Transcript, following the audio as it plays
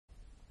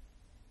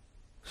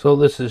So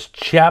this is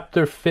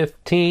Chapter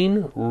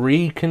 15,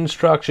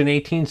 Reconstruction,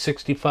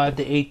 1865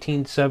 to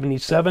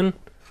 1877.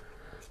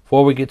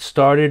 Before we get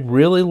started,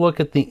 really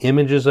look at the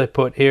images I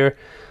put here,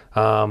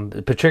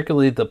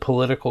 particularly the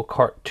political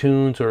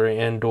cartoons or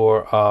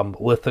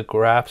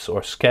lithographs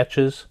or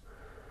sketches.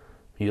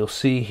 You'll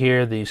see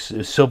here these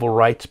civil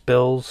rights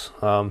bills,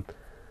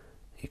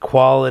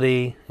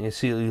 equality.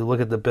 You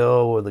look at the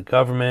bill with the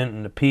government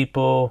and the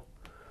people.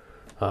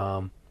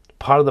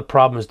 Part of the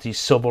problem is these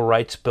civil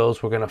rights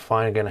bills we're going to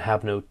find are going to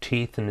have no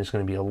teeth, and there's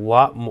going to be a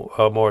lot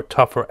more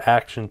tougher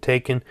action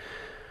taken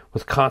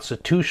with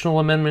constitutional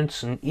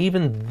amendments, and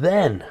even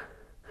then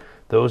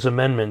those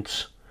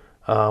amendments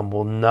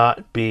will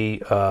not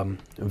be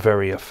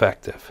very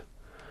effective.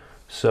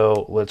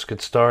 So let's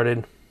get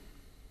started.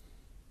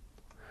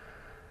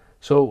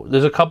 So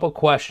there's a couple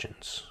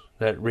questions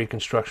that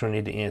Reconstruction will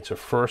need to answer.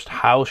 First,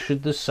 how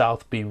should the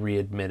South be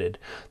readmitted?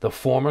 The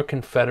former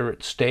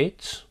Confederate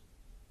states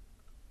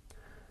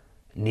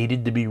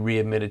needed to be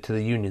readmitted to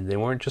the Union. They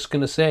weren't just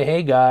going to say,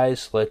 hey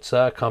guys, let's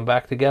come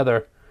back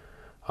together.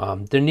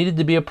 There needed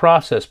to be a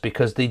process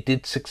because they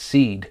did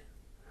succeed,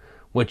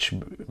 which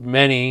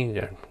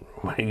many,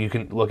 you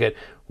can look at,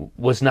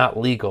 was not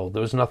legal.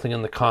 There was nothing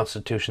in the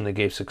Constitution that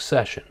gave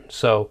succession.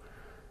 So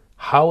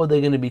how are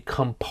they going to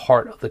become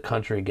part of the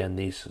country again,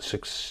 these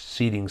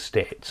succeeding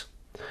states?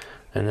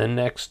 And then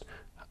next,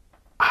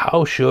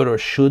 how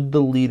should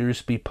the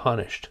leaders be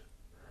punished?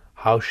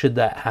 How should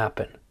that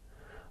happen?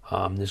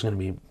 There's going to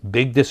be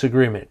big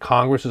disagreement.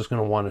 Congress is going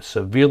to want to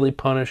severely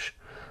punish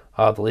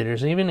the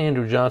leaders, and even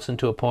Andrew Johnson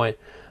to a point.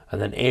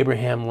 And then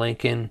Abraham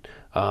Lincoln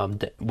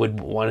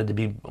wanted to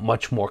be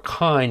much more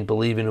kind,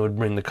 believing it would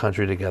bring the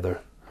country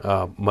together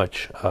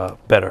much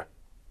better.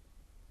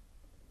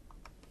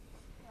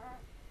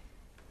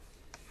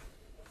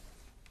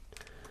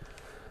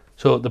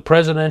 So the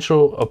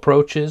presidential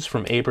approaches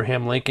from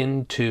Abraham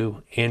Lincoln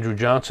to Andrew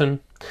Johnson.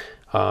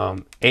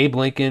 Abe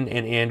Lincoln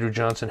and Andrew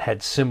Johnson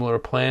had similar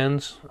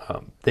plans.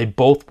 They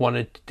both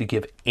wanted to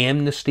give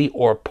amnesty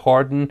or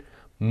pardon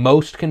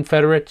most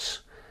Confederates,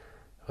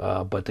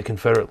 but the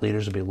Confederate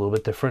leaders would be a little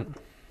bit different.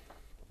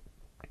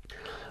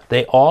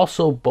 They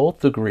also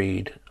both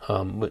agreed,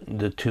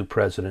 the two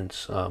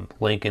presidents,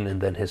 Lincoln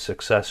and then his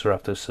successor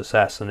after his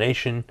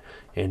assassination,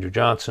 Andrew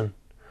Johnson,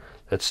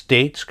 that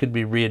states could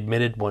be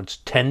readmitted once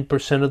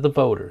 10% of the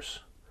voters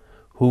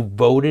who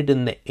voted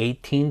in the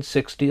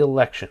 1860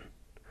 election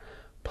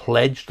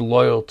pledged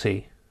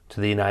loyalty to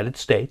the United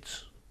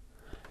States,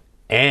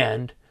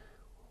 and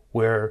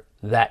where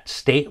that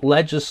state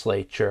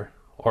legislature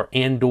or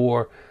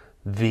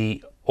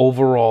the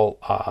overall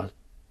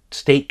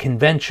state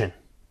convention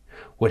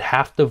would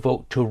have to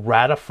vote to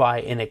ratify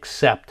and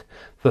accept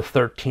the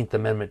 13th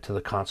Amendment to the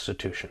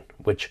Constitution,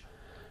 which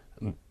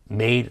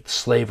made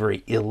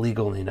slavery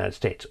illegal in the United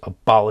States,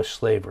 abolished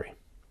slavery.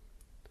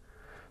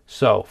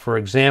 So, for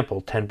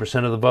example,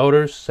 10% of the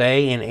voters,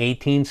 say in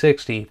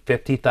 1860,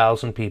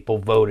 50,000 people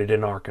voted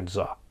in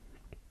Arkansas.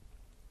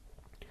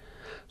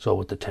 So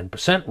with the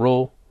 10%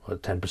 rule, or the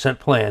 10%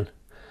 plan,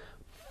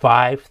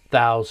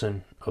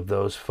 5,000 of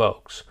those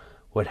folks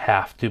would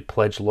have to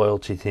pledge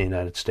loyalty to the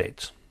United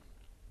States.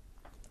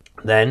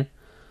 Then,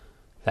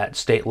 that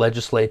state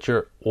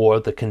legislature or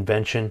the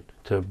convention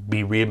to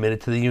be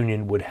readmitted to the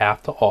Union would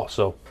have to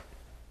also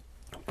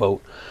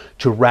vote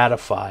to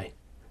ratify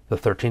the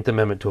 13th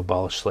Amendment to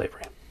abolish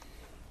slavery.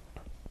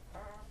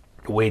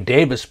 The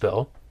Wade-Davis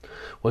bill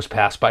was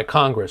passed by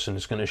Congress, and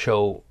it's going to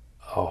show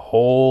a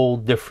whole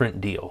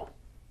different deal.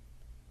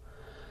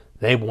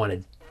 They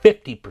wanted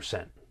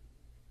 50%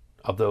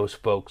 of those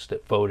folks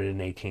that voted in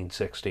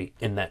 1860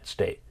 in that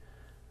state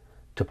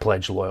to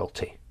pledge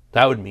loyalty.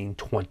 That would mean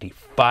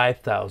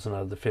 25,000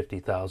 out of the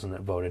 50,000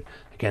 that voted.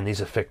 Again,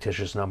 these are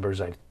fictitious numbers.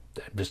 I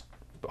just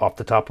off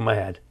the top of my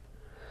head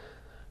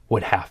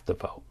would have to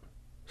vote.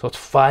 So it's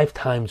 5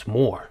 times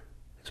more.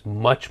 It's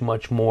much,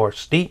 much more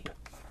steep.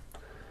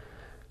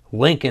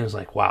 Lincoln's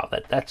like, wow,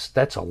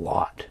 that's a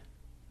lot.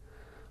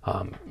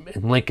 And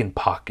Lincoln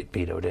pocket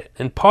vetoed it.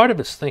 And part of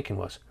his thinking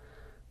was,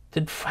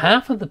 did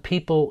half of the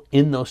people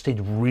in those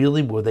states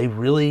were they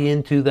really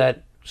into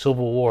that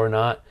Civil War or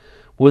not?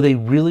 Were they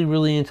really,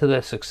 really into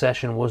that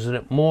succession? Was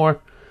it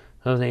more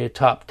of the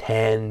top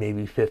 10,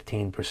 maybe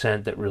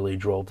 15% that really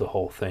drove the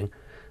whole thing?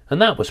 And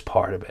that was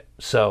part of it.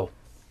 So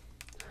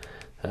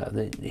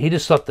he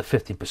just thought the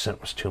 50%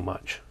 was too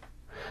much.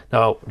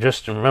 Now,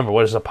 just remember,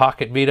 what is a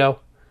pocket veto?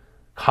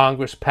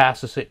 Congress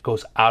passes it,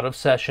 goes out of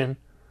session.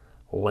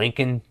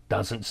 Lincoln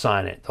doesn't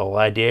sign it. The whole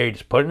idea, he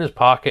just put it in his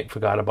pocket,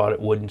 forgot about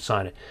it, wouldn't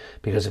sign it.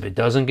 Because if it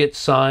doesn't get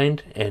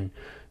signed and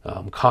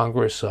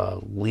Congress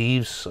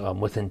leaves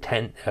within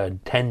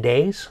 10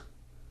 days,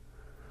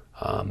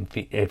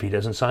 if he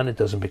doesn't sign it, it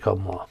doesn't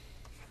become law.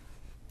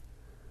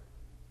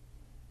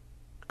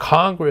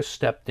 Congress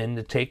stepped in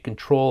to take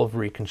control of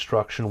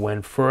Reconstruction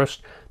when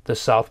first the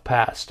South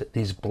passed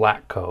these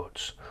black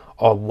codes,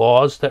 or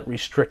laws that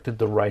restricted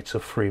the rights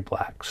of free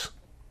blacks.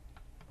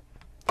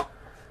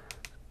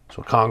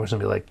 So Congress will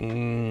be like,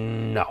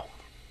 no.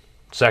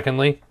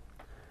 Secondly,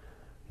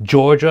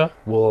 Georgia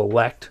will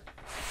elect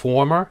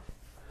former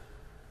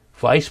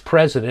Vice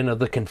President of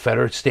the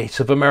Confederate States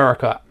of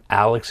America,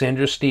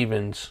 Alexander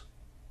Stephens,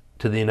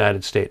 to the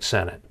United States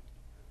Senate.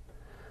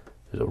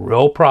 There's a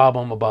real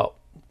problem about,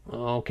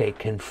 okay,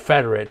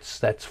 Confederates,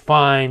 that's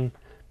fine,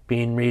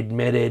 being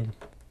readmitted,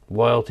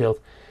 loyalty oath,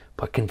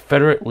 but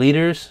Confederate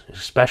leaders,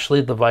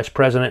 especially the Vice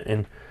President,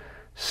 and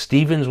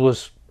Stephens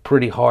was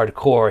pretty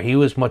hardcore. He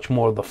was much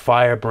more the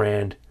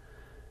firebrand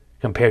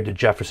compared to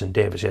Jefferson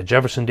Davis. Yeah,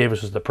 Jefferson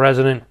Davis was the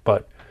president,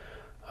 but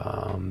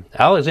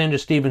Alexander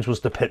Stephens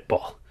was the pit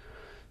bull.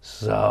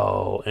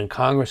 So in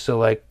Congress, they're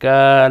like,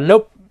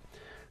 nope.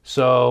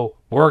 So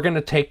we're going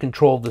to take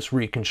control of this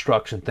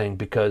Reconstruction thing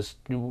because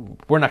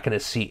we're not going to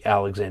seat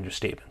Alexander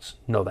Stephens.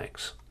 No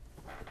thanks.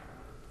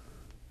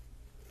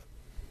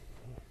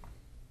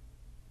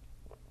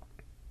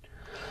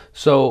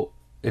 So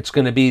it's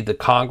going to be the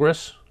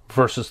Congress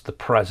versus the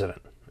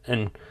president.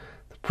 And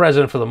the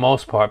president, for the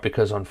most part,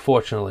 because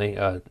unfortunately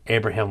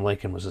Abraham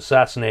Lincoln was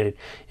assassinated,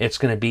 it's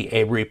going to be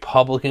a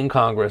Republican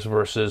Congress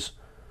versus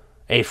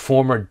a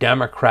former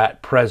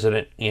Democrat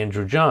president,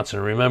 Andrew Johnson.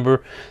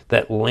 Remember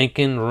that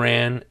Lincoln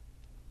ran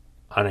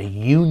on a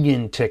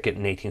Union ticket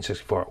in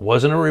 1864. It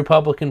wasn't a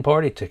Republican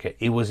Party ticket.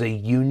 It was a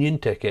Union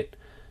ticket.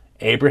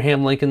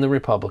 Abraham Lincoln, the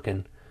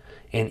Republican,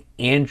 and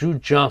Andrew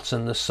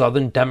Johnson, the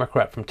Southern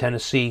Democrat from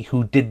Tennessee,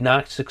 who did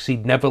not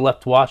succeed, never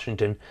left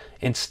Washington,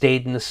 and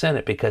stayed in the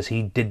Senate because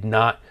he did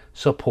not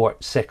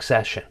support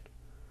secession.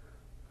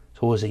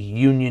 So it was a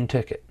Union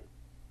ticket.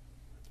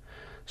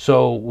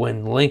 So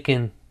when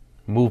Lincoln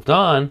moved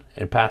on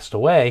and passed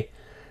away,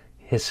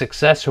 his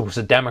successor was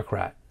a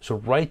Democrat. So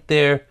right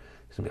there,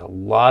 there's going to be a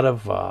lot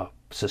of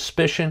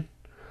suspicion,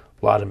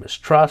 a lot of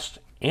mistrust,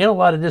 and a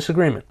lot of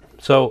disagreement.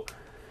 So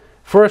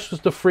first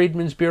was the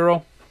Freedmen's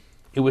Bureau.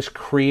 It was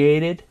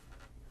created to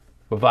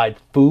provide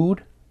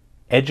food,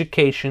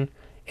 education,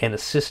 and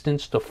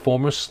assistance to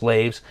former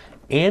slaves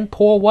and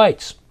poor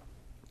whites.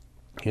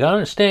 You gotta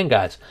understand,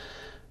 guys,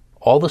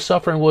 all the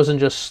suffering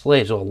wasn't just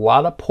slaves. There were a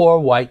lot of poor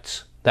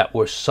whites that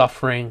were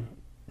suffering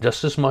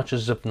just as much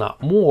as, if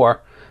not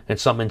more, in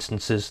some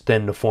instances,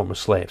 than the former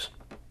slaves.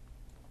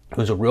 It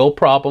was a real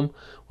problem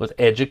with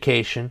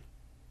education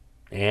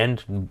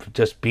and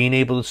just being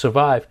able to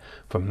survive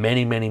for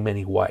many, many,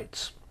 many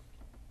whites.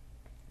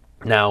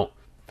 Now,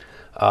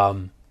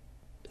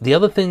 the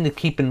other thing to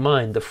keep in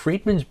mind, the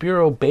Freedmen's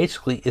Bureau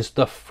basically is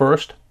the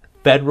first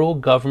federal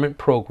government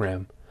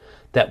program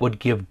that would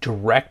give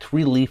direct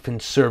relief and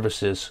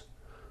services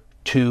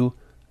to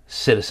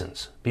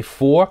citizens.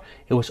 Before,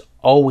 it was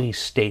always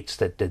states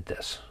that did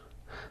this.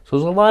 So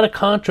there's a lot of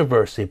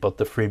controversy about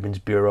the Freedmen's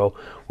Bureau,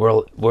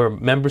 where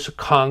members of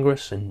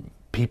Congress and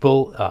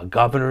people,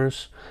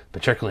 governors,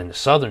 particularly in the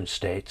southern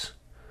states,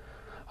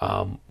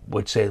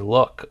 would say,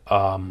 look,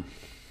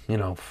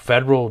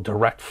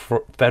 direct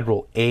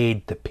federal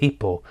aid to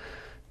people,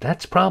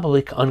 that's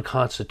probably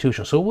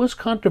unconstitutional. So it was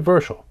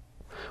controversial.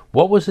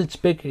 What was its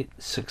big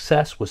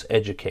success was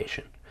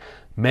education.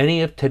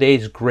 Many of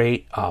today's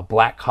great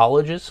black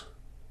colleges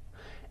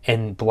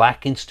and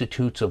black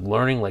institutes of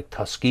learning like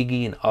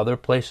Tuskegee and other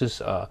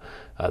places,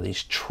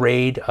 these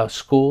trade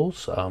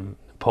schools,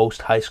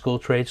 post-high school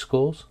trade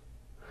schools,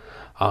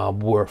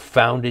 were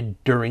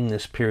founded during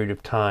this period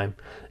of time,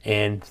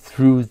 and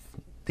through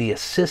the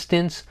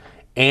assistance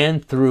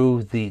and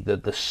through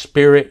the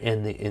spirit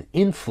and the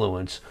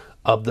influence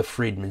of the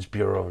Freedmen's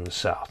Bureau in the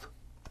South.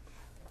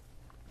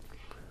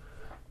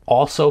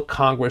 Also,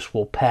 Congress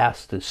will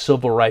pass the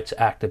Civil Rights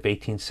Act of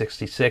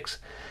 1866.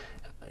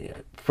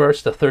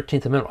 First, the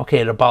 13th Amendment. Okay,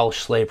 it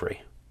abolished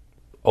slavery.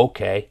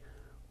 Okay,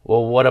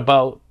 well, what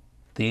about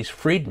these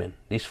freedmen,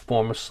 these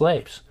former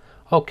slaves?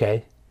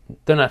 Okay,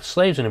 they're not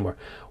slaves anymore.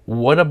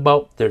 What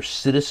about their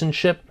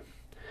citizenship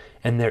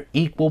and their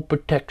equal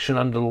protection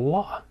under the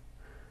law?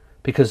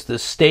 Because the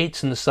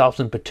states in the South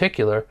in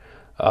particular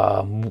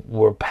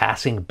were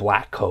passing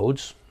black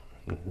codes.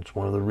 It's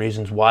one of the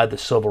reasons why the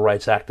Civil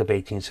Rights Act of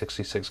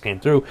 1866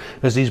 came through,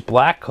 because these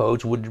black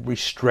codes would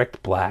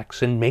restrict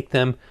blacks and make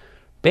them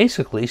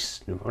essentially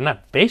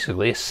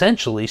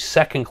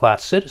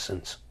second-class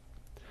citizens.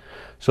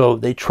 So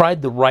they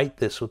tried to write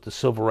this with the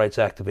Civil Rights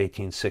Act of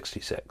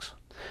 1866.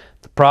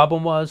 The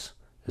problem is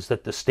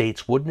that the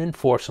states wouldn't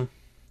enforce them,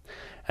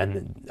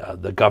 and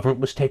the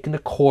government was taken to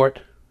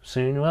court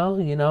saying, well,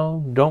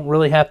 don't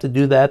really have to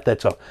do that.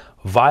 That's a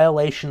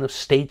violation of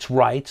states'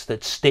 rights,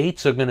 that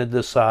states are going to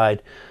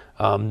decide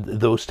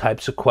those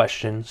types of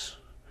questions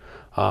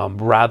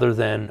rather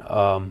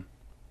than,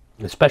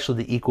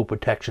 especially the equal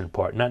protection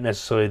part, not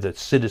necessarily the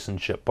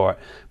citizenship part,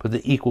 but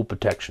the equal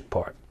protection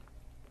part.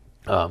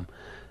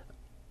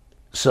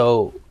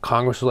 So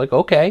Congress was like,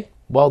 okay,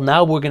 well,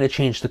 now we're going to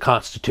change the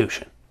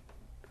Constitution.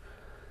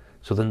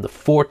 So then the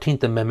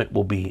 14th Amendment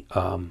will be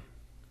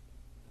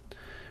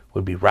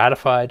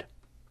ratified.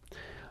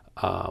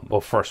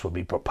 First would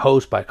be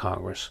proposed by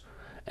Congress,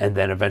 and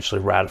then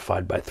eventually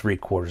ratified by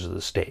 3/4 of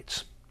the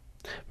states.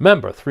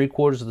 Remember,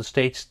 3/4 of the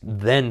states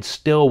then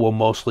still were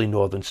mostly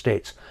northern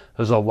states.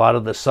 There's a lot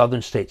of the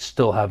southern states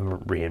still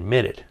haven't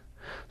readmitted.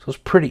 So it's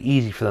pretty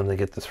easy for them to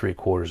get the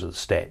 3/4 of the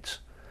states.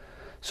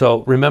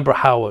 So remember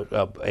how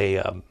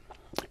a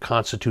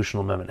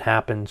constitutional amendment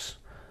happens.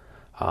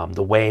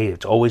 The way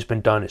it's always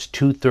been done is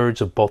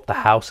 2/3 of both the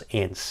House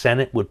and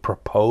Senate would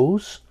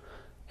propose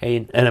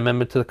an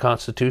amendment to the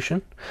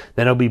Constitution.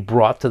 Then it'll be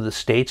brought to the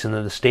states, and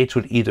then the states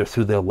would either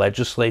through their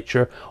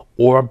legislature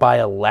or by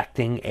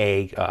electing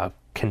a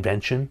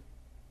convention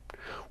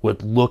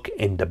would look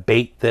and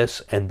debate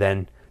this and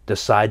then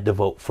decide to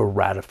vote for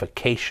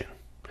ratification.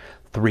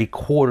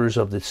 3/4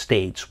 of the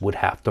states would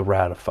have to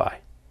ratify.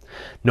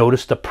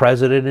 Notice the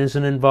president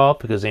isn't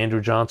involved because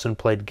Andrew Johnson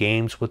played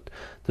games with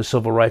the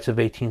civil rights of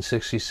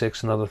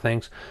 1866 and other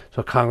things.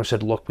 So Congress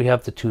said, look, we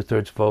have the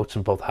 2/3 votes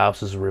in both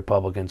houses of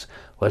Republicans.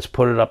 Let's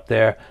put it up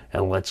there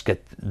and let's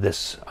get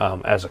this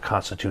as a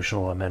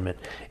constitutional amendment.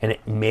 And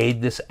it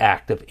made this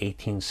act of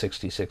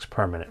 1866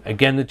 permanent.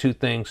 Again, the two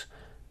things,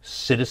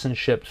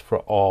 citizenships for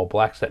all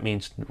blacks. That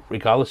means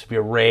regardless of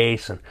your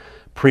race and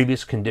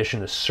previous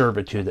condition of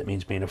servitude, that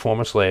means being a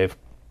former slave,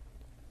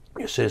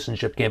 your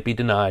citizenship can't be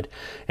denied.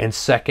 And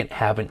second,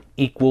 having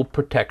equal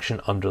protection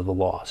under the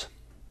laws.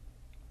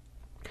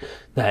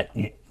 That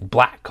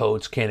black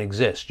codes can't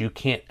exist. You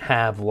can't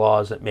have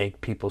laws that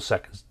make people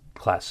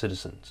second-class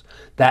citizens.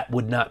 That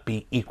would not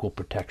be equal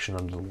protection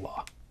under the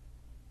law.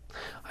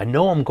 I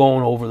know I'm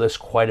going over this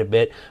quite a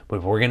bit,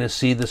 but we're going to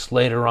see this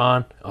later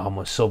on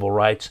with civil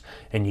rights,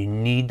 and you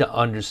need to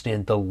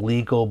understand the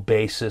legal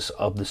basis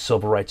of the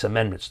civil rights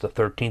amendments, the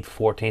 13th,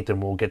 14th,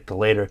 and we'll get to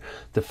later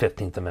the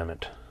 15th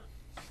Amendment.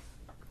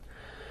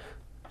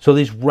 So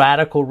these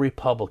radical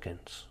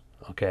Republicans,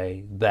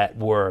 okay, that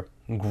were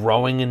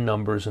growing in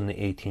numbers in the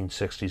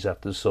 1860s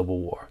after the Civil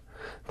War,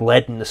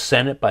 led in the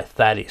Senate by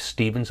Thaddeus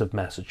Stevens of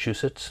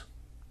Massachusetts.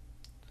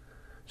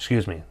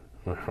 Excuse me,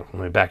 let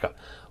me back up.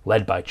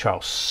 Led by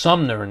Charles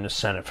Sumner in the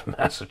Senate from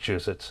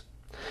Massachusetts,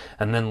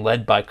 and then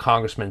led by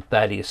Congressman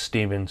Thaddeus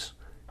Stevens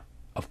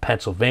of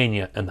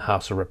Pennsylvania in the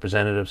House of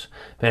Representatives.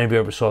 If any of you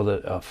ever saw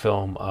the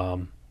film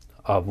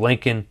of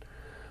Lincoln,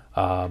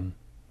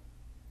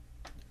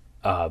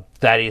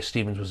 Thaddeus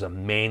Stevens was a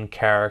main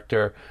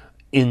character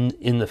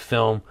in the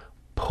film,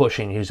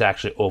 pushing, he was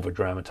actually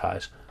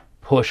over-dramatized,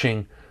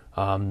 pushing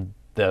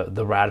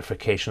the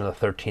ratification of the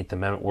 13th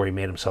Amendment, where he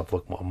made himself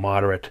look more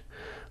moderate.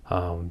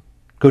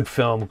 Good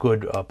film,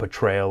 good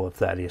portrayal of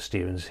Thaddeus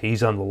Stevens.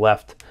 He's on the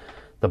left,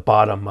 the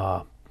bottom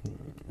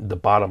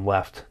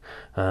left,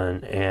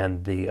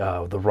 and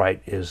the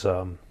right is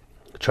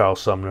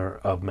Charles Sumner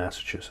of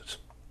Massachusetts.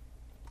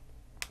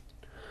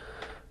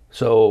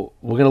 So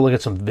we're going to look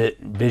at some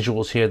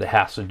visuals here that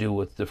has to do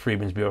with the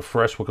Freedmen's Bureau.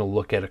 First, we're going to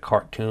look at a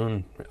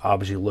cartoon.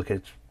 Obviously, look at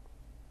it's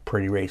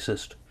pretty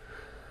racist,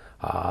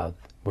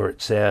 where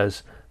it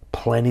says,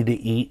 "Plenty to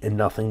eat and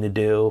nothing to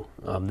do."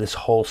 This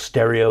whole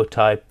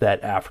stereotype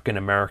that African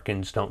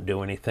Americans don't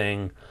do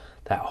anything,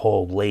 that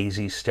whole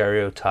lazy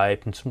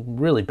stereotype, and some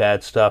really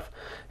bad stuff.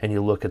 And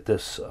you look at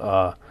this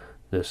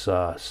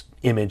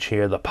image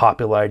here, the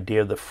popular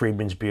idea of the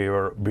Freedmen's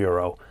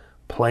Bureau,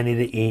 plenty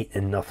to eat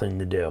and nothing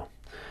to do.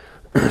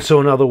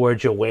 So in other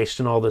words, you're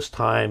wasting all this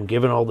time,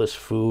 giving all this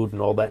food and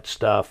all that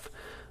stuff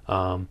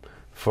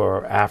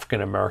for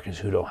African Americans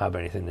who don't have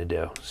anything to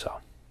do. So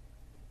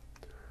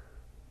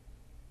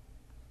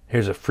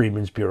here's a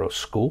Freedmen's Bureau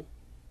school.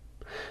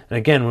 And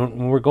again,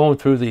 when we're going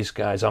through these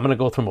guys, I'm going to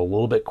go through them a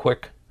little bit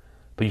quick,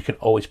 but you can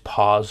always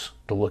pause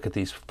to look at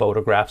these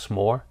photographs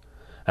more.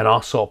 And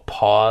also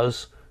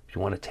pause if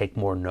you want to take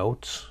more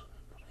notes,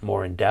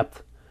 more in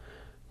depth.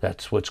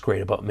 That's what's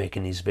great about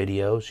making these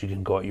videos. You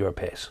can go at your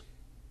pace.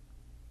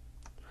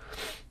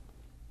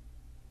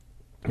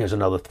 Here's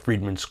another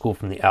freedmen's school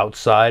from the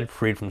outside.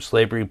 Freed from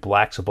slavery,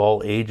 blacks of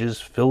all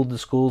ages filled the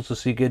schools to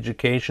seek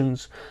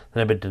educations that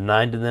had been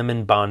denied to them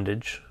in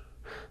bondage.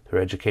 Their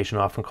education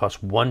often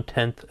cost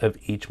 1/10 of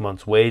each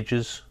month's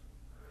wages.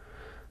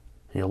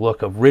 And you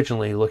look,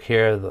 originally, look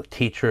here, the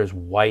teacher is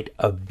white.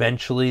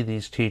 Eventually,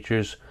 these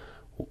teachers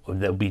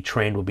that will be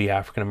trained will be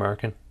African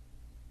American.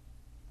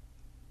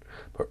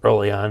 But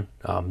early on,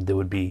 there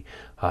would be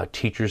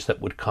teachers that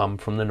would come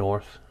from the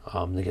north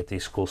to get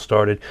these schools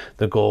started.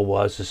 The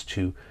goal is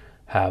to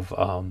have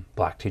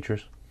black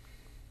teachers.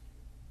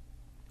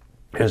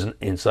 Here's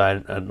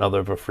inside another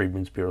of a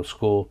Freedmen's Bureau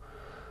school.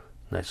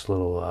 Nice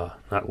little,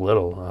 not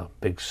little,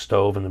 big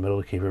stove in the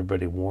middle to keep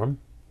everybody warm.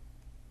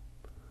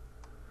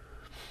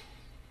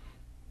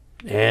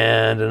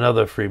 And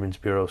another Freedmen's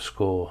Bureau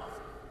school.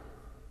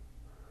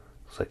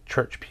 Looks like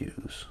church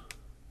pews.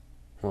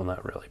 Well,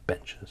 not really,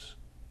 benches.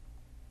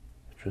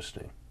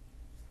 Interesting.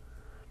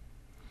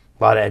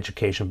 A lot of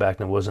education back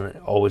then. Wasn't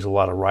always a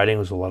lot of writing. It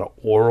was a lot of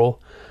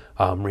oral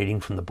reading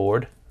from the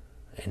board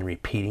and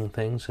repeating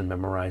things and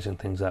memorizing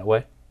things that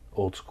way.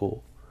 Old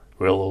school.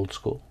 Real old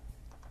school.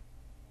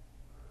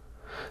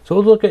 So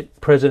we'll look at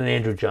President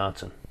Andrew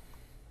Johnson.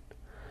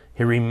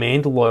 He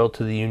remained loyal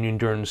to the Union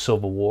during the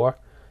Civil War.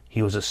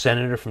 He was a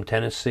senator from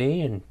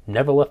Tennessee and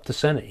never left the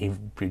Senate. He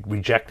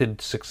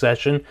rejected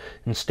secession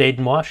and stayed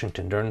in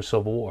Washington during the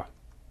Civil War.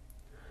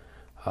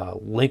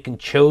 Lincoln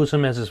chose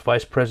him as his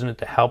vice president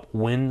to help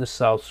win the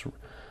South's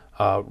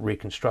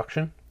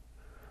Reconstruction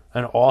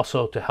and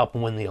also to help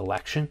him win the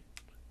election.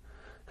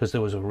 because there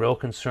was a real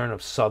concern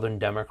of Southern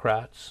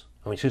Democrats,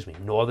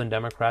 Northern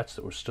Democrats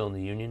that were still in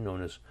the Union,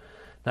 known as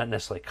not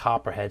necessarily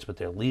Copperheads, but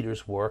their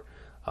leaders were.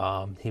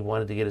 He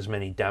wanted to get as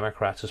many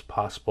Democrats as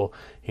possible.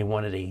 He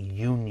wanted a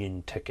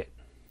Union ticket.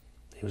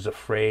 He was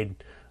afraid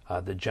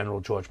that General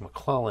George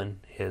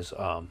McClellan, his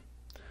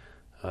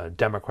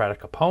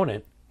Democratic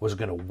opponent, was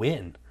going to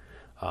win,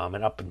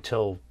 and up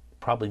until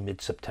probably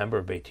mid-September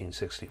of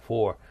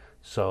 1864.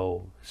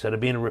 So instead of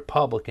being a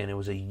Republican, it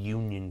was a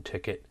Union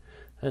ticket,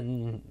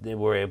 and they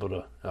were able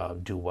to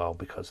do well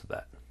because of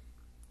that.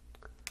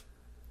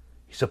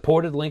 He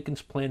supported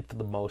Lincoln's plan for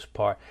the most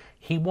part.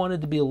 He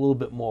wanted to be a little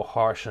bit more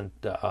harsh on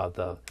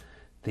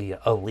the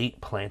elite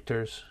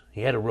planters.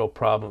 He had a real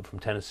problem from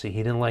Tennessee.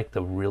 He didn't like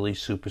the really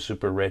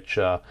super rich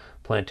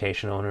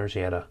plantation owners. He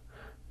had a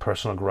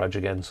personal grudge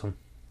against them.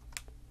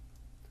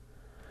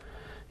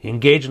 He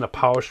engaged in a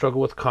power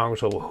struggle with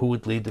Congress over who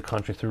would lead the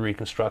country through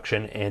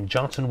Reconstruction, and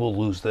Johnson will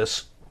lose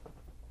this.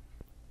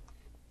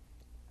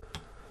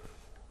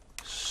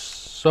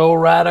 So,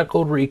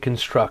 radical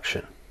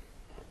Reconstruction.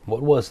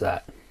 What was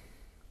that?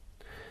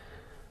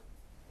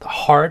 The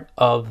heart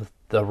of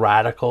the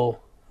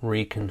radical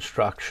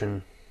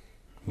Reconstruction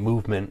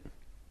movement,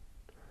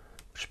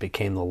 which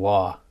became the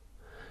law,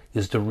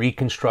 is the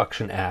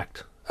Reconstruction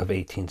Act of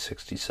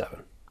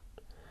 1867.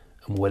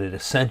 And what it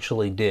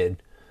essentially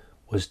did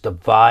was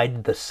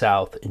divide the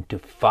South into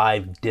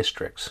 5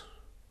 districts.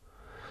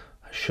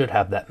 I should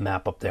have that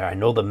map up there. I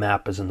know the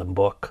map is in the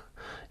book.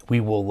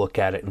 We will look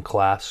at it in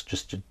class,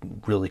 just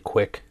really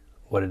quick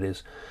what it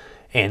is.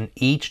 And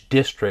each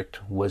district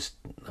was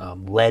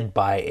led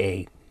by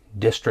a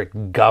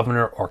district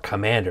governor or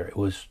commander. It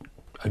was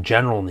a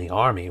general in the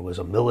army. It was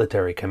a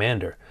military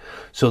commander.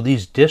 So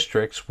these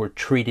districts were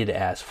treated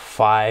as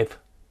 5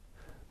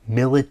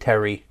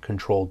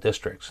 military-controlled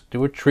districts. They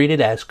were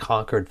treated as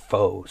conquered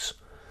foes.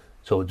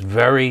 So it's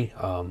very,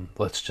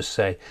 let's just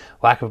say,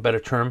 lack of a better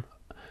term,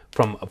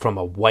 from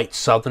a white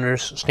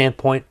Southerner's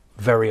standpoint,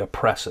 very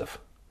oppressive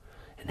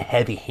and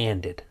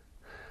heavy-handed.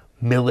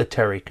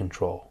 Military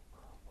control,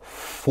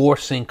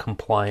 forcing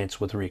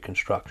compliance with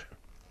Reconstruction.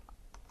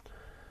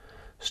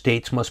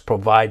 States must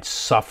provide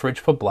suffrage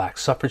for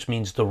blacks. Suffrage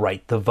means the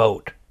right to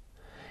vote,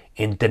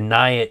 and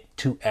deny it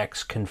to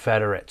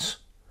ex-Confederates.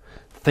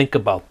 Think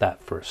about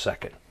that for a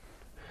second.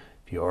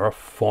 If you're a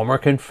former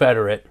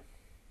Confederate,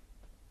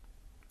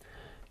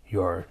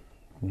 you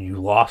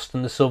lost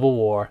in the Civil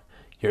War,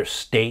 your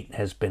state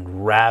has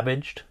been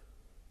ravaged,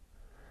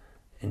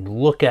 and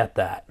look at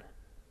that.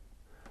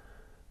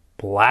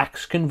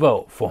 Blacks can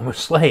vote, former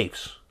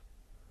slaves,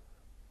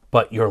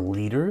 but your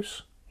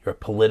leaders, your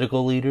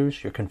political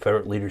leaders, your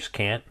Confederate leaders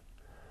can't.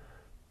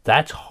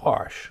 That's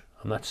harsh.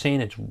 I'm not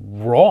saying it's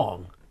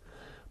wrong,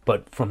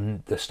 but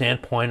from the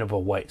standpoint of a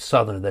white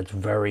Southerner, that's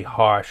very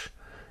harsh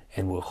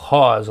and will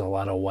cause a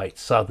lot of white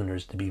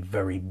Southerners to be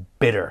very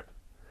bitter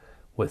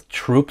with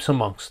troops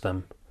amongst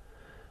them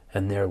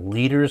and their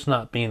leaders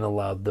not being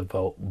allowed to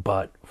vote,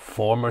 but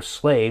former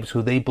slaves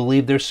who they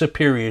believe they're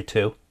superior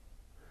to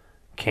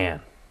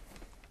can.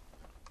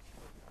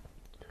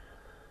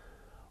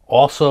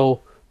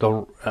 Also,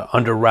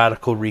 under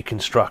radical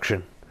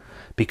Reconstruction,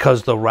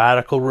 because the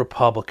radical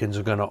Republicans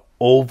are going to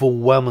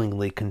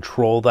overwhelmingly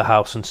control the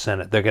House and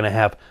Senate. They're going to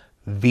have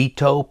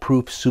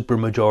veto-proof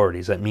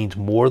supermajorities. That means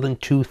more than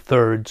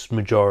 2/3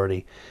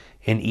 majority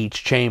in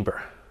each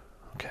chamber.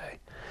 Okay,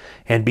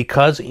 and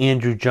because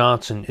Andrew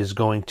Johnson is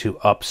going to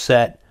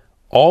upset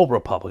all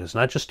Republicans,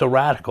 not just the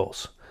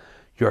radicals,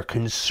 your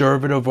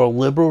conservative or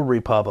liberal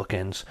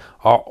Republicans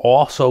are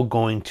also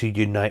going to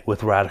unite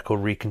with radical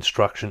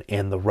Reconstruction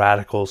and the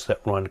radicals that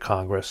run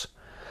Congress,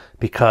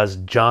 because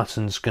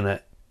Johnson's going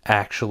to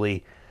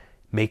actually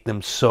make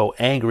them so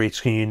angry it's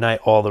going to unite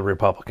all the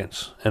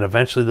Republicans. And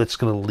eventually that's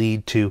going to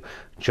lead to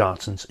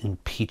Johnson's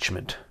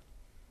impeachment.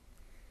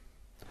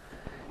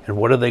 And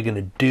what are they going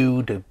to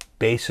do to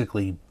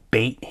basically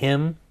bait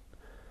him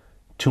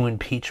to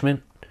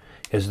impeachment?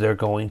 Is they're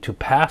going to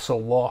pass a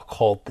law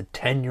called the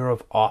Tenure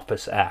of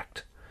Office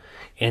Act.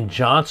 And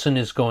Johnson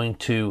is going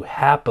to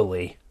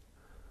happily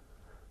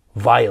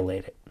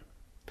violate it.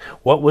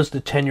 What was the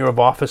Tenure of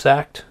Office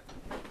Act?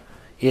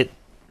 It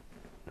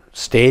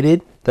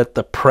stated that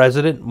the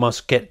president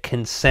must get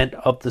consent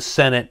of the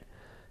Senate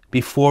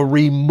before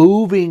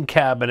removing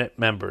cabinet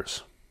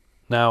members.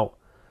 Now,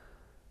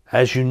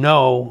 as you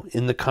know,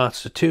 in the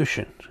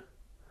Constitution,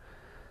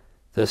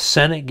 the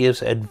Senate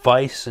gives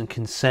advice and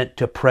consent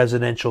to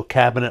presidential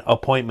cabinet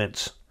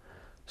appointments.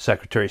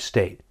 Secretary of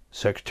State,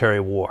 Secretary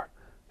of War,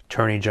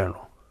 Attorney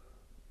General,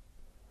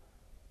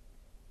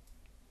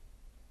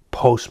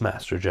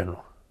 Postmaster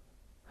General.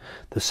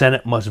 The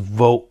Senate must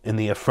vote in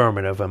the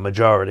affirmative, a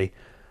majority,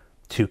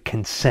 to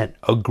consent,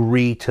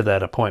 agree to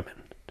that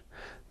appointment.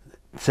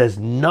 It says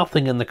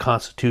nothing in the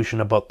Constitution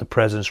about the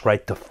president's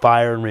right to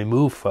fire and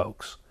remove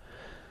folks.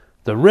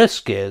 The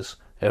risk is,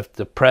 if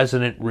the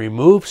president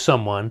removes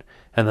someone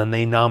and then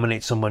they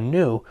nominate someone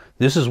new,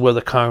 this is where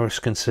the Congress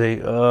can say,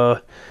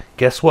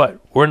 guess what?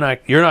 You're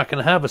not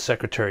going to have a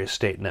Secretary of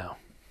State now.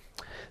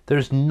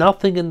 There's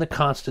nothing in the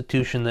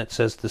Constitution that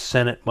says the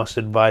Senate must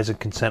advise and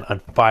consent on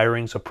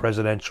firings of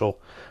presidential,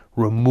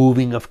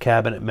 removing of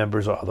cabinet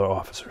members or other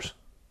officers.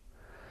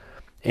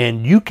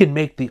 And you can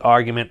make the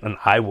argument, and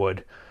I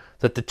would,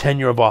 that the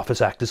Tenure of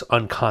Office Act is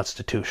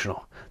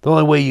unconstitutional. The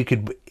only way you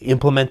could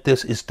implement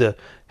this is to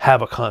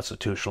have a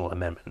constitutional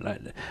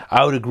amendment.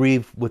 I would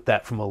agree with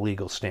that from a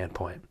legal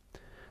standpoint.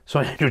 So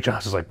Andrew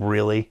Johnson's like,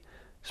 really?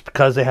 It's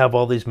because they have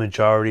all these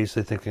majorities,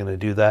 they think they're going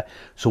to do that.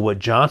 So what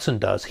Johnson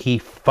does, he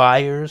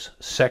fires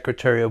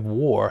Secretary of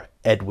War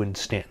Edwin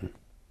Stanton.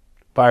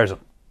 Fires him.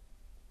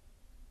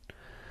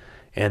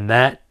 And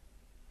that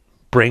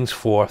brings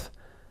forth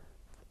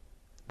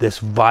this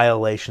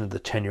violation of the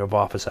Tenure of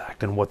Office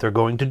Act. And what they're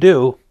going to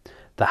do,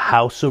 the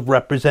House of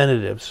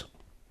Representatives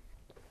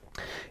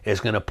is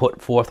going to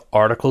put forth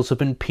articles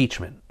of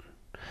impeachment.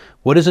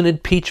 What is an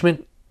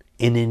impeachment?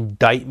 An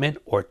indictment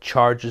or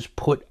charges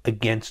put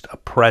against a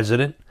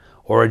president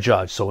or a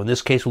judge. So in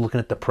this case, we're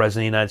looking at the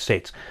President of the United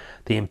States.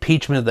 The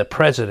impeachment of the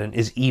president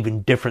is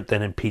even different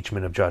than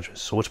impeachment of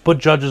judges. So let's put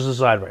judges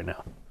aside right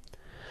now.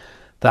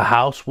 The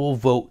House will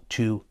vote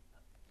to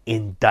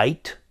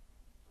indict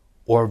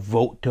or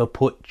vote to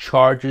put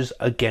charges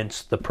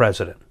against the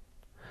president.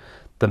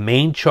 The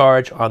main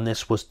charge on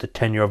this was the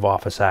Tenure of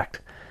Office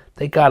Act.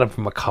 They got him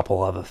from a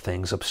couple other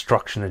things,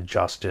 obstruction of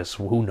justice,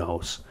 who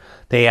knows.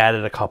 They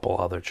added a couple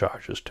other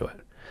charges to it.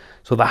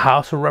 So the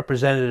House of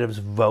Representatives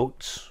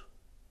votes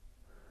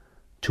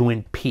to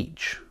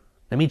impeach.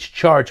 That means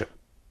charge him.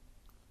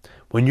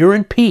 When you're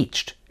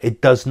impeached,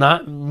 it does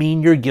not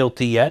mean you're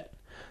guilty yet,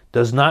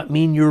 does not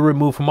mean you're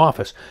removed from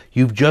office.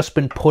 You've just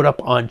been put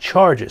up on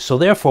charges. So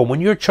therefore, when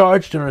you're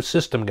charged in our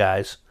system,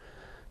 guys,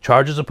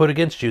 charges are put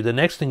against you, the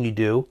next thing you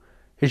do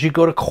is you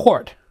go to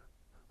court.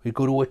 You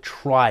go to a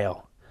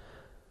trial.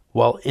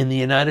 Well, in the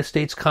United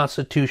States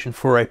Constitution,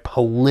 for a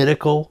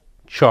political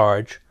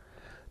charge,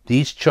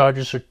 these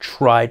charges are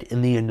tried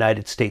in the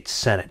United States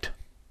Senate.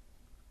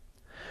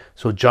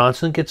 So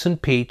Johnson gets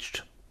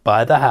impeached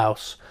by the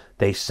House.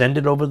 They send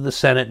it over to the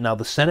Senate. Now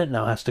the Senate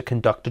now has to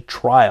conduct a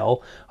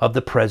trial of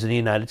the President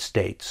of the United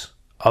States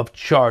of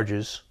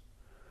charges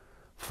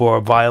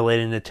for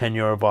violating the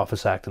Tenure of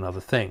Office Act and other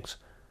things.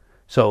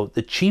 So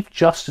the Chief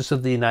Justice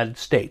of the United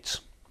States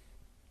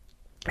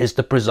is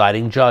the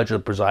presiding judge, or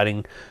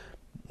presiding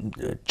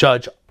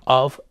judge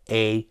of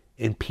a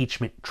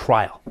impeachment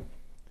trial.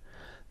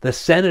 The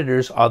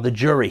senators are the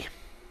jury.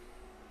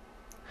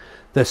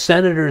 The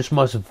senators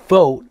must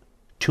vote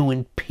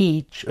to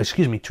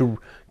to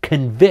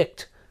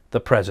convict the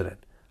president.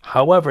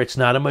 However, it's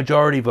not a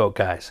majority vote,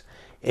 guys.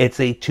 It's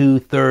a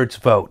 2/3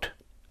 vote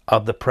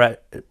of the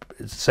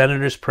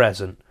senators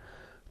present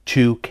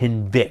to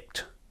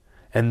convict.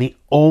 And the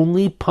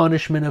only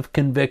punishment of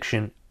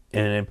conviction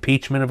in an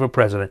impeachment of a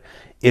president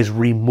is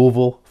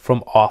removal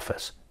from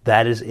office.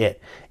 That is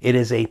it. It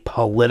is a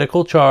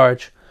political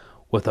charge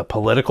with a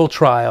political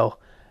trial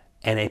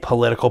and a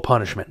political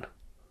punishment.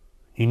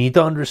 You need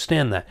to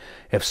understand that.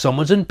 If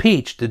someone's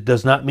impeached, it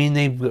does not mean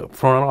they've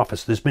thrown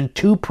office. There's been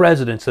 2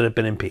 presidents that have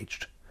been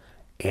impeached.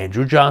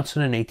 Andrew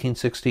Johnson in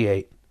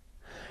 1868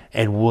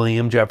 and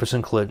William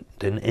Jefferson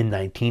Clinton in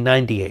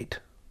 1998.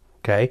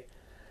 Okay?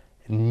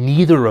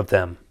 Neither of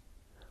them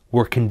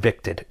were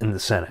convicted in the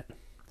Senate.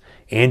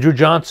 Andrew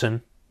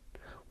Johnson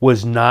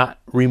was not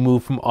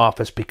removed from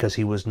office because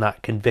he was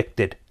not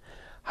convicted.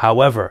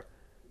 However,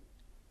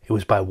 it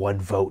was by 1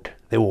 vote.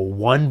 They were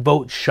 1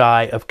 vote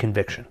shy of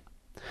conviction.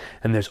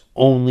 And there's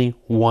only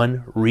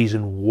one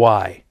reason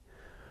why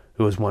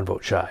it was 1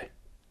 vote shy.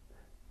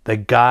 The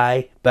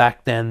guy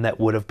back then that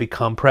would have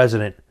become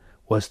president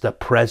was the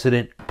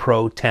president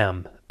pro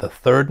tem. The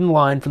third in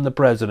line from the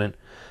president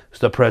was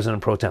the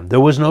president pro tem. There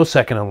was no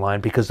second in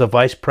line because the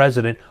vice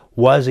president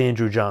was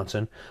Andrew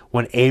Johnson.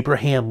 When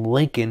Abraham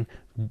Lincoln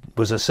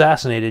was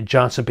assassinated,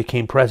 Johnson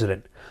became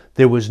president.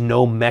 There was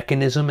no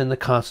mechanism in the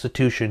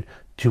Constitution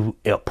to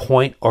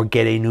appoint or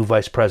get a new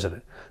vice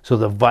president. So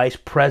the vice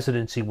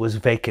presidency was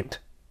vacant.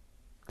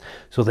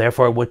 So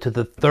therefore, I went to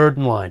the third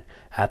in line.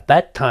 At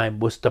that time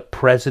was the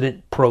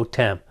president pro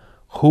tem.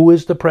 Who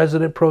is the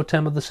president pro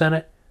tem of the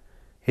Senate?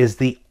 Is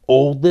the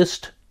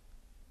longest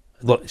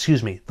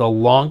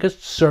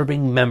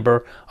serving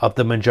member of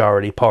the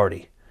majority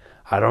party.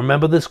 I don't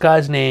remember this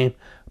guy's name,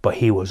 but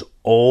he was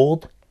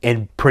old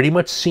and pretty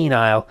much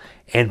senile,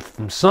 and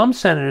some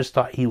senators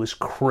thought he was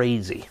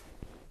crazy.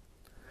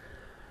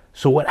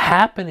 So what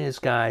happened is,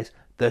 guys,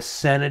 the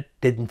Senate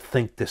didn't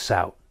think this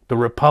out. The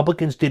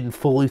Republicans didn't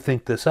fully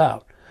think this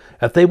out.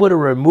 If they would have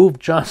removed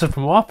Johnson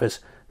from office,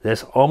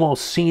 this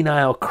almost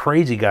senile,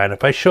 crazy guy, and I'm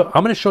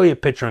going to show you a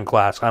picture in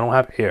class. I don't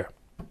have it here.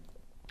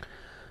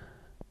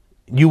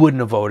 You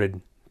wouldn't have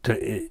voted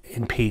to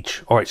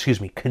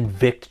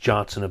convict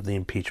Johnson of the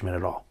impeachment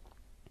at all.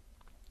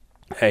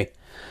 Okay?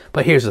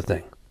 But here's the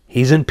thing.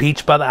 He's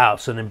impeached by the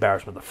House, an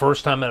embarrassment. The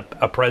first time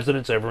a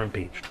president's ever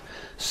impeached.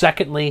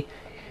 Secondly,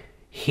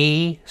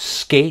 he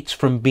skates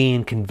from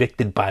being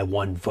convicted by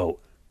 1 vote.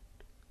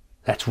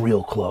 That's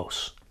real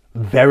close.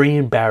 Very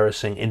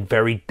embarrassing and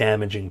very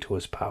damaging to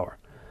his power.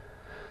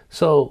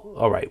 So,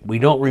 all right, we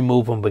don't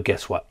remove him, but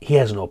guess what? He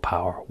has no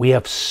power. We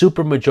have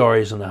super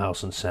majorities in the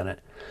House and Senate.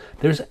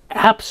 There's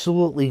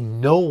absolutely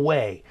no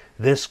way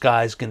this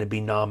guy's going to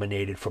be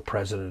nominated for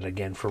president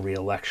again for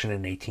re-election in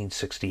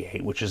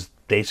 1868, which is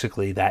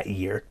basically that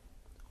year.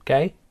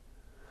 Okay?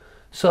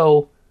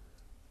 So,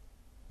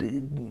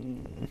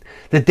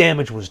 the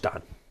damage was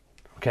done.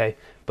 Okay?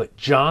 But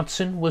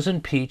Johnson was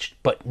impeached,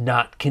 but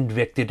not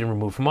convicted and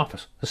removed from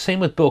office. The same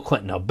with Bill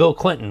Clinton. Now, Bill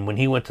Clinton, when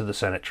he went to the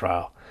Senate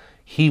trial,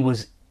 he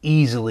was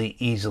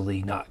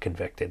easily not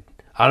convicted.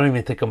 I don't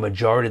even think a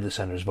majority of the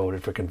senators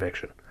voted for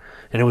conviction.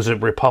 And it was a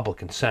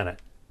Republican Senate,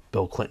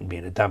 Bill Clinton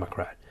being a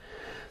Democrat.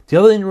 The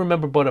other thing to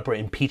remember about an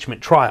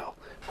impeachment trial,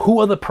 who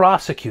are the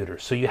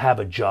prosecutors? So you have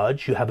a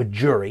judge, you have a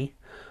jury.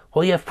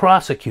 Well, you have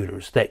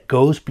prosecutors that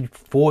goes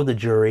before the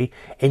jury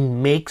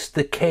and makes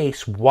the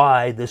case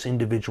why this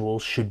individual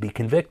should be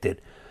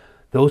convicted.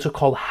 Those are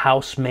called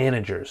House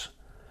managers.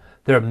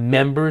 They're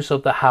members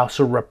of the House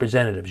of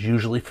Representatives,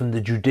 usually from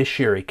the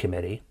Judiciary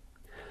Committee,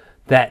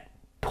 that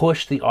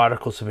push the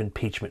articles of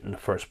impeachment in the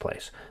first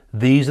place.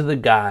 These are the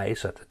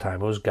guys, at the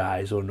time it was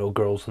guys, there were no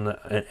girls in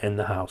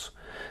the House,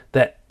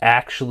 that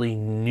actually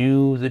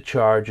knew the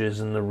charges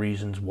and the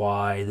reasons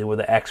why. They were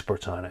the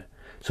experts on it.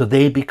 So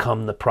they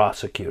become the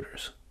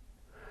prosecutors.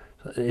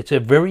 It's a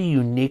very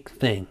unique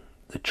thing,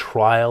 the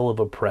trial of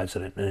a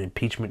president, an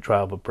impeachment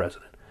trial of a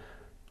president.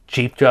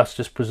 Chief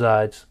Justice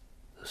presides,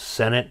 the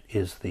Senate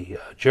is the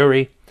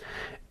jury,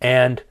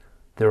 and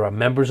there are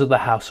members of the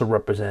House of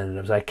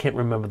Representatives. I can't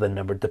remember the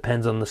number. It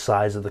depends on the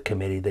size of the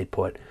committee they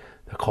put.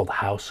 They're called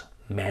House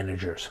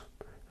managers.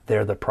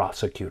 They're the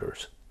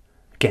prosecutors.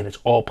 Again, it's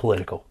all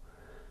political.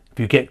 If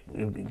you get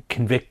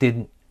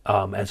convicted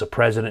as a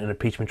president in an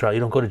impeachment trial, you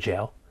don't go to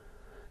jail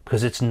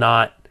because it's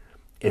not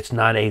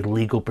a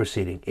legal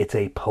proceeding. It's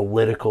a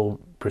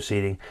political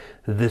proceeding.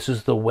 This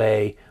is the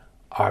way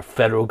our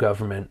federal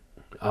government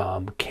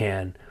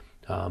can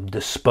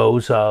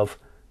dispose of,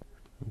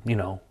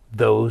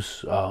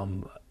 those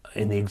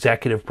in the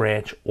executive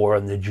branch or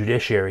in the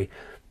judiciary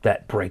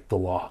that break the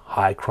law.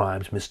 High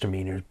crimes,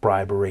 misdemeanors,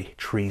 bribery,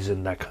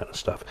 treason, that kind of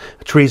stuff.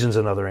 Treason's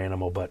another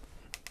animal, but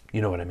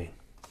you know what I mean.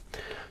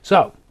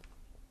 So,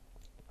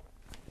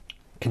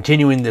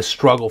 continuing this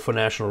struggle for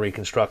national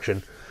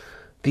reconstruction,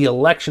 the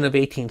election of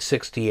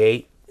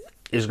 1868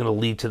 is going to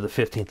lead to the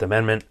 15th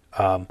Amendment.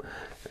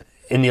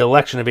 In the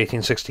election of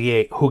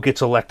 1868, who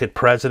gets elected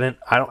president?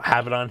 I don't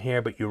have it on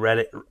here, but you read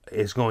it,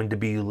 is going to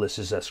be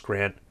Ulysses S.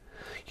 Grant.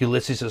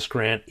 Ulysses S.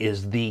 Grant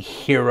is the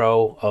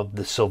hero of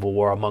the Civil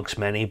War amongst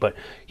many, but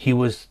he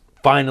was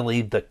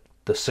finally the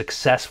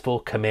successful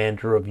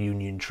commander of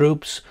Union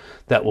troops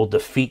that will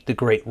defeat the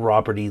great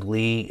Robert E.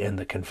 Lee and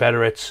the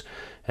Confederates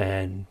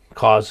and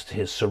caused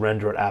his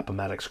surrender at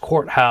Appomattox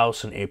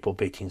Courthouse in April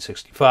of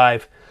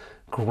 1865.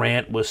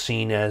 Grant was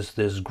seen as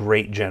this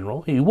great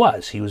general. He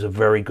was a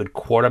very good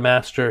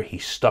quartermaster. He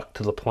stuck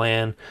to the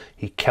plan.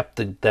 He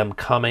kept them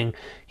coming.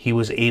 He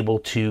was able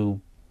to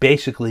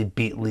basically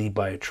beat Lee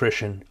by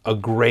attrition. A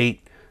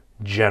great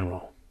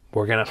general.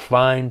 We're going to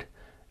find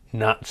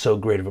not so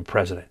great of a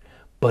president,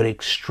 but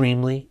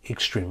extremely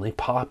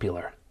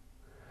popular.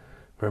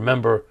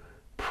 Remember,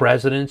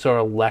 presidents are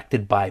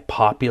elected by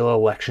popular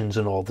elections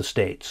in all the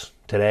states.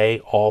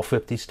 Today, all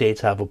 50 states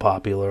have a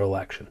popular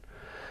election.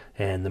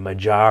 And the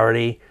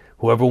majority,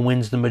 whoever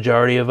wins the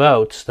majority of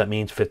votes, that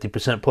means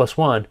 50% plus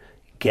one,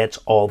 gets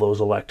all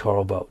those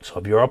electoral votes. So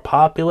if you're a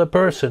popular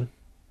person,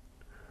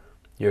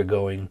 you're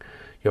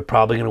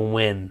probably going to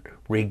win,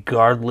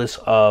 regardless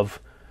of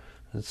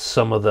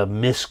some of the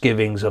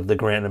misgivings of the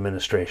Grant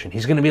administration.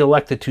 He's going to be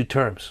elected 2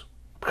 terms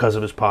because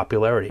of his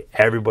popularity.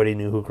 Everybody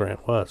knew who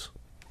Grant was.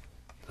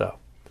 So,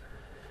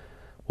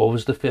 what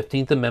was the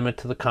 15th Amendment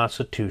to the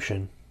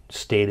Constitution?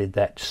 Stated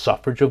that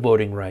suffrage or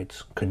voting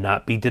rights could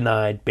not be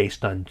denied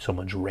based on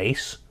someone's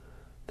race,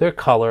 their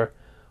color,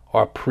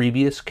 or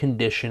previous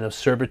condition of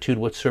servitude.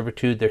 What's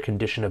servitude? Their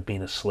condition of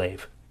being a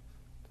slave.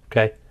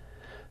 Okay?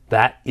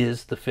 That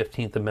is the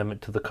 15th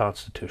Amendment to the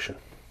Constitution.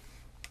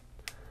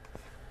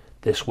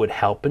 This would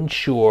help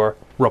ensure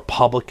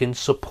Republican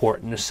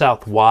support in the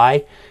South.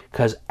 Why?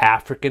 Because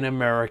African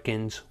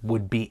Americans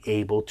would be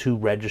able to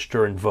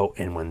register and vote.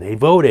 And when they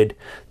voted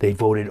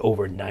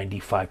over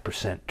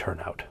 95%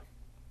 turnout.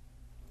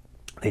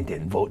 They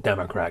didn't vote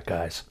Democrat,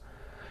 guys.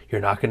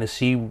 You're not going to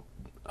see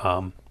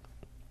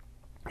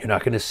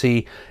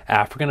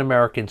African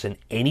Americans in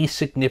any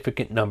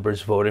significant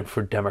numbers voting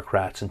for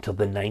Democrats until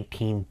the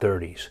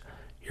 1930s.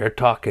 You're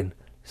talking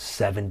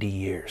 70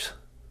 years.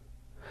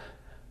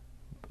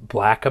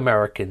 Black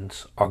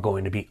Americans are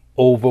going to be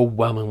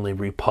overwhelmingly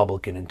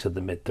Republican into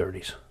the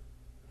mid-30s,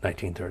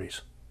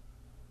 1930s.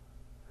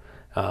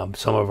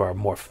 Some of our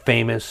more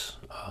famous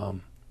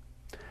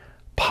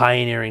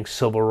pioneering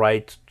civil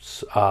rights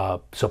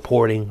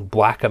supporting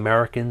Black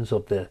Americans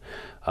of the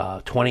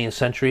 20th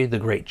century, the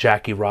great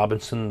Jackie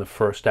Robinson, the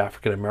first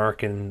African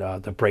American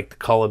to break the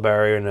color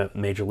barrier in the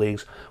major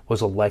leagues,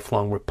 was a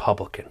lifelong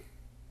Republican.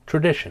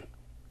 Tradition.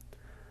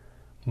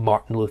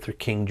 Martin Luther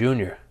King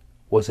Jr.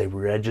 was a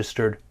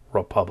registered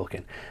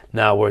Republican.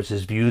 Now, was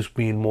his views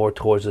being more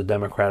towards the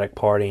Democratic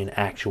Party in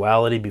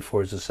actuality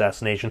before his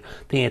assassination?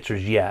 The answer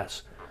is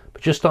yes.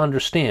 But just to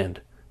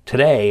understand,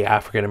 today,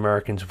 African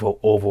Americans vote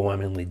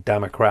overwhelmingly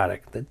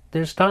Democratic.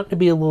 There's starting to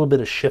be a little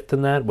bit of shift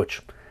in that,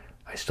 which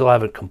I still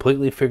haven't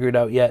completely figured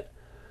out yet.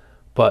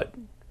 But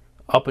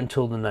up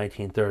until the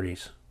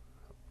 1930s,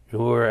 you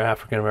were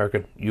African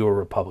American, you were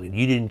Republican.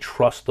 You didn't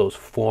trust those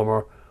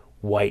former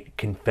white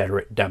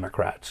Confederate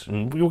Democrats.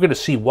 And we're going to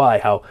see why,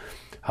 how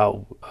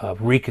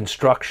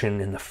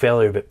Reconstruction and the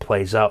failure of it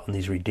plays out in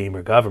these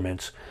Redeemer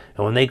governments.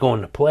 And when they go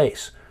into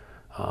place,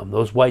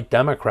 those white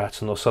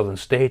Democrats in those southern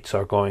states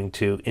are going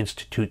to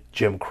institute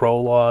Jim Crow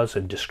laws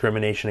and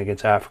discrimination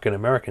against African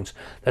Americans.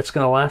 That's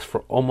going to last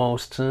for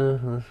almost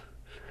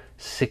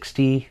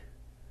 60,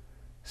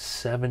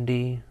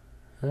 70,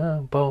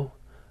 about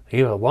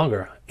even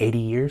longer, 80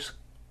 years.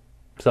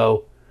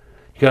 So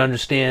you can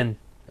understand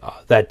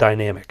that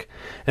dynamic.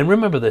 And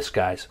remember this,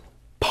 guys.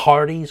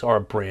 Parties are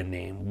a brand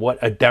name. What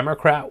a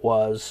Democrat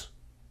was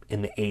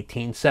in the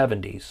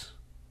 1870s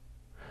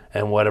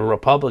and what a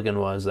Republican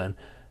was then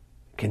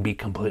can be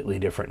completely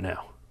different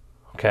now.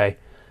 Okay?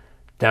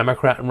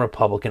 Democrat and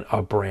Republican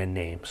are brand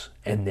names,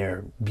 and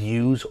their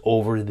views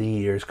over the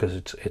years, because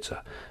it's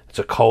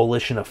a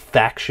coalition of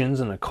factions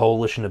and a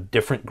coalition of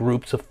different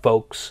groups of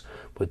folks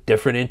with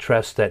different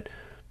interests that,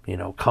 you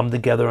know, come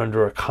together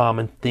under a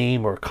common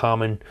theme or a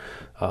common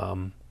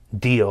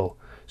deal.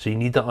 So you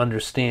need to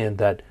understand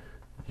that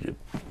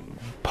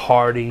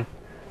party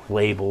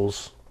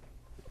labels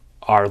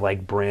are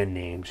like brand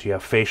names. You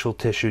have facial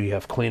tissue, you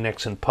have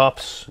Kleenex and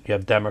Puffs, you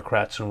have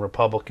Democrats and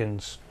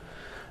Republicans.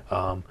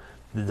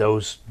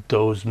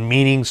 Those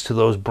meanings to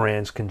those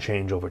brands can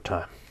change over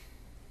time.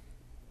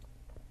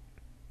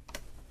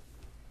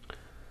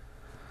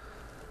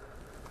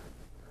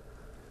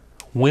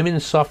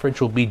 Women's suffrage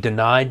will be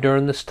denied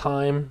during this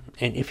time.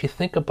 And if you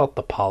think about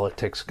the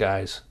politics,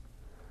 guys,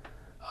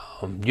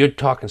 you're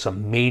talking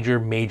some major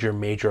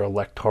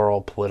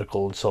electoral,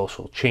 political, and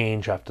social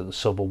change after the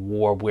Civil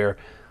War, where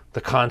the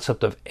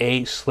concept of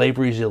A,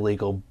 slavery is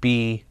illegal,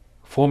 B,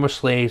 former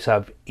slaves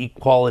have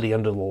equality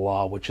under the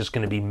law, which is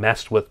going to be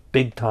messed with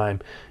big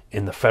time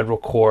in the federal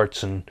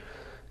courts and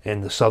in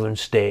the southern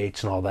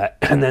states and all that.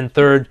 And then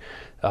third,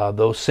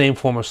 those same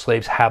former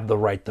slaves have the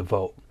right to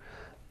vote.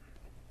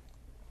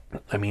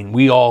 I mean,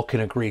 we all can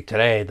agree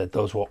today that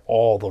those were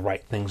all the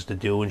right things to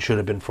do and should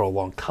have been for a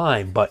long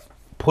time, but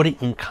put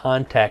it in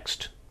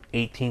context,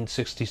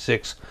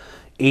 1866,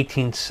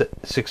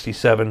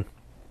 1867,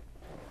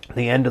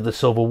 the end of the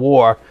Civil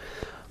War,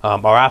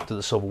 or after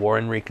the Civil War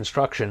in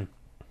Reconstruction,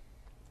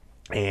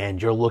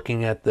 and you're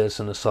looking at this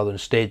in the southern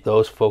state,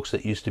 those folks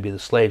that used to be the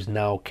slaves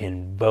now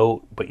can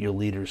vote, but your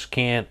leaders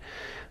can't.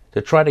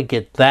 To try to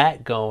get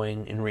that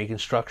going in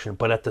Reconstruction,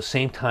 but at the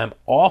same time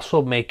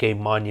also make a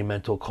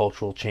monumental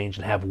cultural change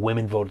and have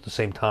women vote at the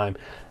same time,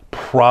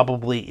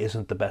 probably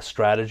isn't the best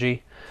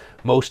strategy.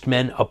 Most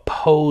men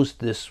oppose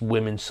this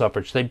women's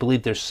suffrage. They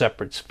believe there's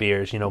separate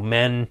spheres. You know,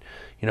 men,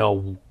 you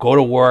know, go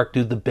to work,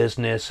 do the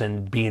business,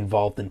 and be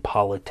involved in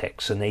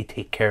politics, and they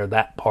take care of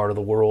that part of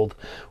the world.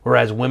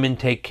 Whereas women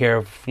take care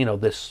of, you know,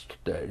 this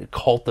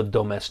cult of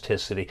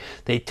domesticity.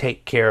 They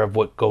take care of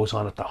what goes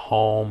on at the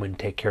home and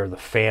take care of the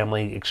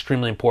family.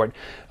 Extremely important.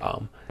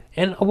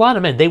 And a lot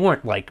of men, they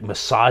weren't like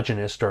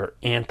misogynist or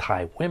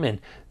anti-women.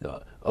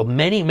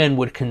 Many men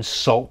would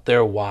consult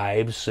their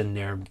wives and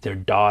their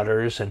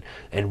daughters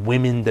and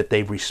women that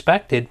they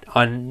respected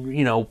on,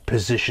 you know,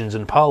 positions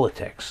in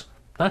politics.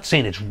 Not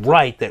saying it's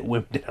right that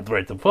women didn't have the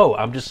right to vote.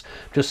 I'm just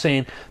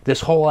saying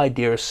this whole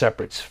idea of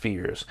separate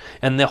spheres.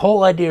 And the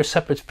whole idea of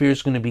separate spheres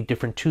is going to be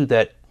different too,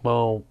 that,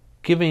 well,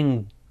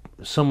 giving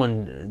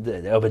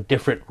someone of a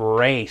different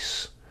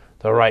race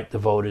the right to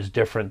vote is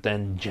different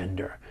than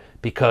gender,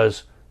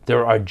 because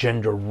there are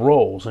gender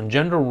roles, and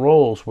gender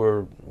roles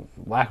were,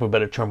 lack of a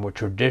better term, were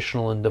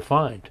traditional and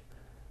defined.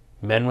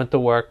 Men went to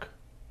work,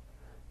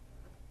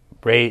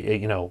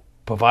 you know,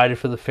 provided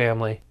for the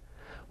family,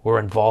 were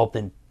involved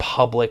in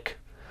public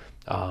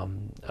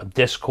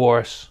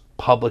discourse,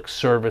 public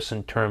service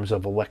in terms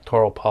of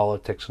electoral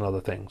politics and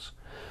other things.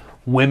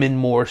 Women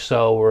more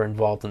so were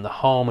involved in the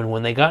home, and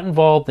when they got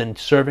involved in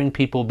serving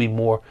people, be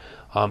more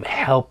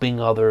helping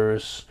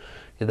others,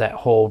 that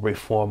whole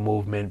reform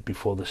movement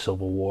before the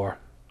Civil War.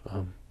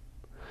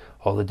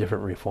 All the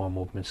different reform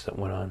movements that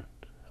went on,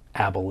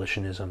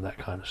 abolitionism, that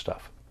kind of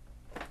stuff.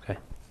 Okay.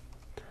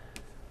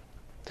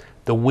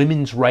 The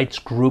women's rights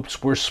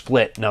groups were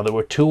split. Now, there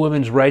were two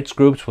women's rights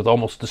groups with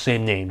almost the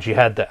same names. You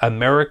had the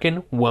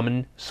American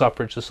Woman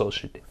Suffrage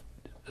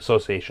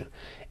Association,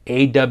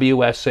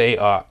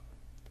 AWSA.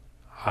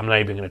 I'm not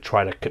even going to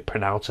try to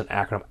pronounce an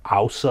acronym,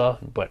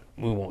 AWSA, but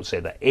we won't say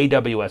that.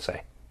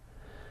 AWSA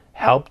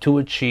helped to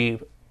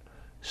achieve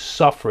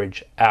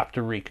suffrage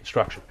after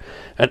Reconstruction.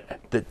 And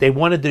they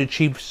wanted to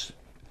achieve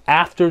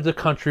after the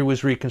country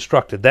was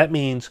reconstructed. That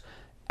means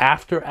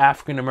after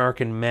African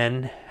American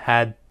men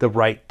had the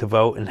right to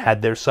vote and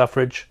had their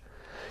suffrage,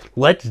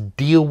 let's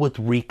deal with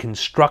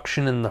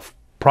Reconstruction and the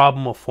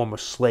problem of former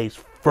slaves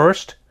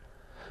first,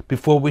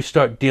 before we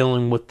start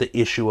dealing with the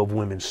issue of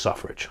women's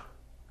suffrage.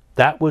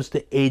 That was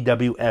the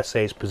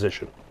AWSA's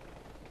position.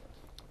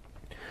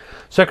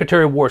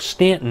 Secretary of War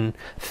Stanton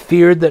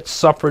feared that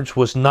suffrage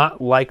was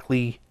not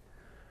likely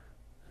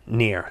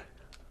near.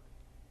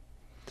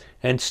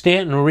 And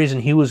Stanton, the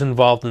reason he was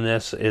involved in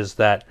this is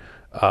that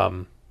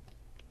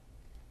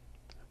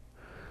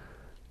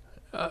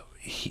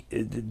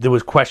there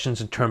was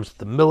questions in terms of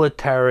the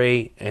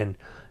military, and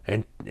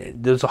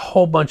there's a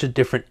whole bunch of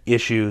different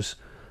issues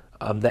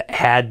that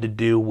had to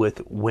do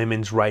with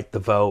women's right to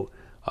vote,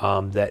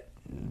 that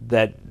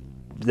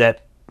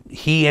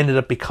he ended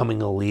up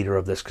becoming a leader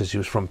of this because he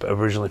was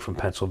originally from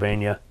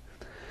Pennsylvania.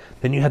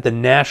 Then you had the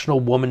National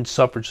Woman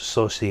Suffrage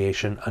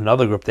Association,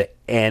 another group, the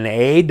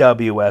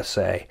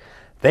NAWSA.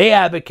 They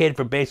advocated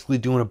for basically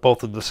doing it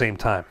both at the same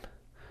time.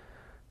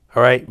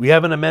 All right, we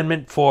have an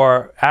amendment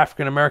for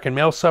African American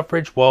male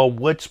suffrage. Well,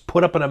 let's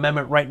put up an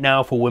amendment right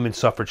now for women's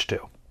suffrage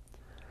too.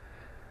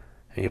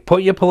 And you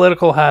put your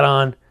political hat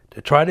on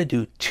to try to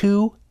do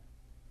two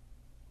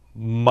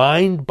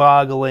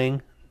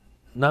mind-boggling,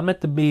 not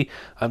meant to be,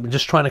 I'm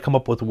just trying to come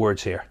up with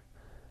words here,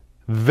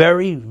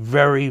 very,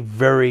 very,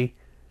 very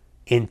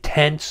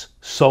intense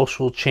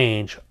social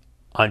change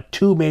on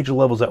two major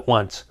levels at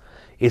once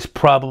is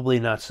probably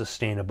not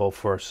sustainable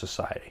for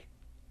society.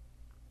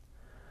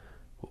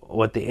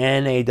 What the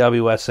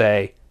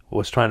NAWSA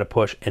was trying to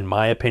push, in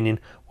my opinion,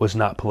 was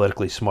not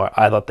politically smart.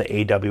 I thought the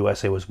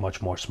AWSA was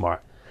much more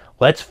smart.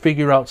 Let's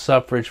figure out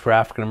suffrage for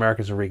African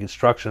Americans and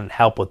Reconstruction and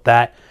help with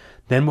that.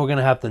 Then we're going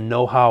to have the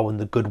know-how and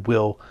the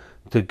goodwill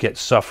to get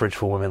suffrage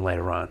for women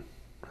later on.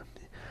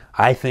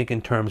 I think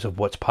in terms of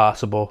what's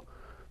possible,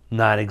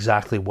 not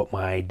exactly what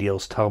my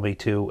ideals tell me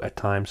to at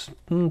times.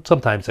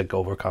 Sometimes it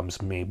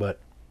overcomes me, but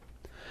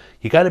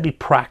you got to be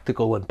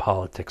practical in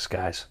politics,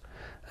 guys.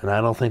 And I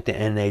don't think the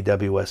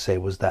NAWSA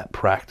was that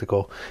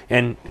practical.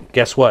 And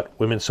guess what?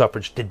 Women's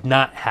suffrage did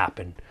not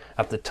happen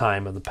at the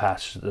time of the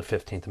passage of the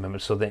 15th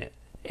Amendment. So the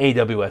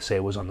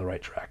AWSA was on the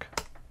right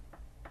track.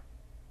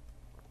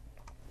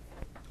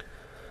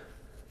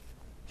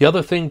 The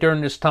other thing during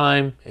this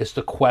time is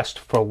the quest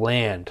for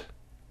land.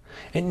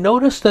 And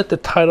notice that the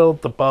title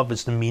above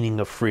is the meaning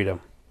of freedom.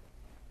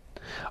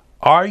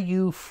 Are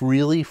you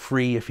really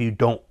free if you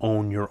don't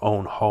own your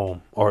own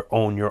home or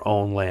own your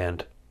own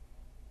land?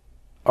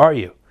 Are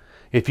you?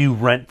 If you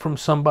rent from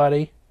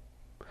somebody,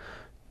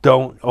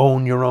 don't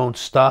own your own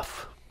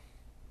stuff,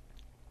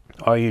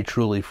 are you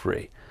truly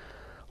free?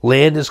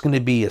 Land is going to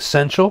be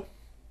essential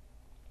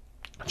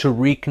to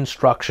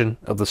Reconstruction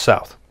of the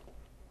South.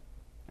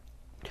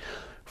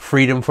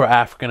 Freedom for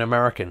African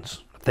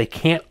Americans. If they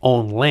can't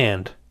own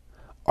land,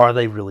 are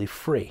they really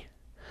free?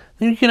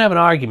 You can have an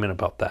argument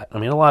about that. I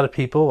mean, a lot of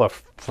people are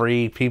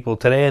free people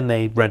today and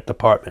they rent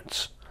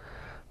apartments.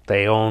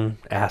 They own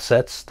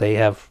assets, they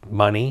have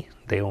money,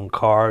 they own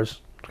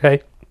cars,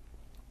 okay?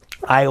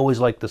 I always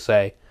like to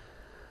say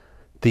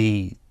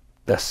the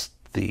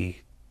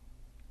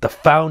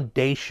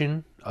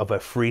foundation of a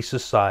free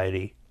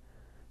society,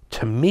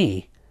 to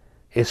me,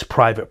 is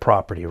private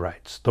property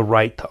rights, the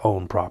right to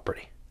own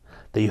property,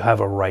 that you have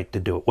a right to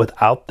do it.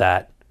 Without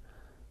that,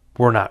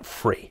 we're not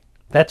free.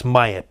 That's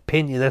my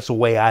opinion. That's the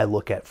way I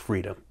look at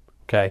freedom,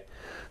 okay?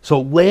 So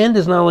land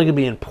is not only going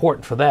to be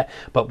important for that,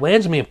 but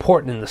land's going to be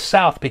important in the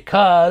South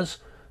because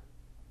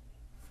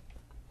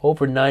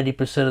over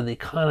 90% of the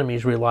economy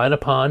is relied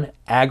upon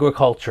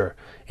agriculture.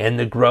 And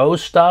to grow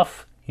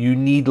stuff, you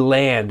need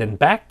land. And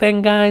back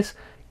then, guys,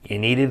 you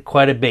needed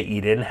quite a bit. You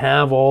didn't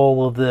have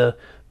all of the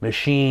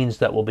machines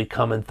that will be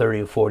coming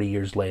 30 or 40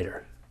 years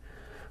later.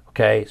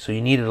 Okay, so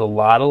you needed a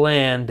lot of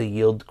land to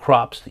yield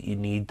crops that you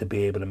need to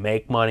be able to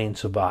make money and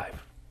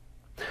survive.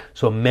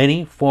 So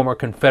many former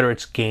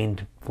Confederates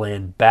gained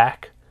land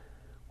back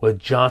with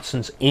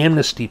Johnson's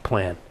amnesty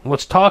plan.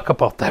 Let's talk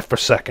about that for a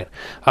second.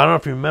 I don't know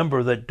if you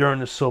remember that during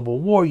the Civil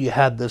War, you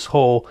had this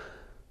whole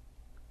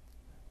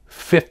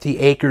 50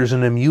 acres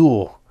and a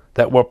mule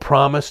that were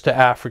promised to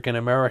African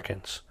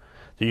Americans.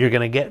 That you're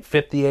going to get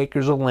 50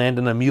 acres of land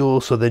and a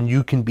mule so then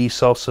you can be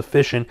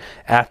self-sufficient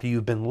after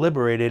you've been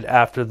liberated,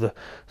 after the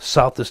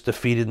South is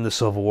defeated and the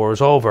Civil War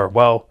is over.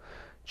 Well,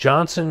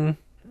 Johnson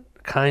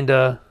kind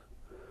of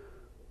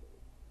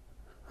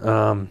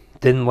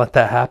didn't let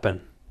that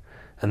happen.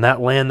 And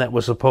that land that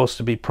was supposed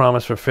to be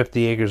promised for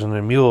 50 acres and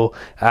a mule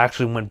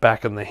actually went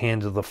back in the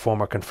hands of the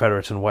former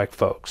Confederates and white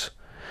folks.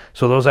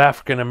 So those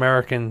African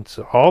Americans,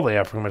 all the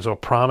African Americans were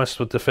promised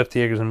with the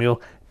 50 acres and a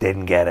mule,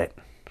 didn't get it.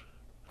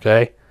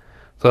 Okay?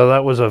 So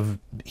that was a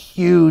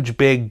huge,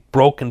 big,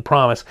 broken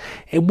promise.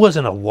 It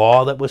wasn't a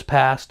law that was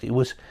passed. It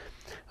was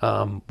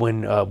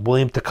when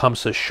William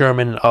Tecumseh,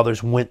 Sherman, and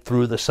others went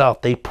through the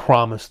South, they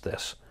promised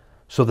this.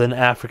 So then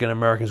African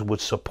Americans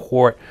would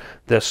support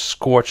this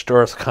scorched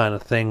earth kind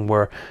of thing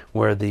where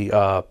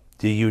the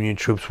Union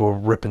troops were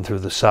ripping through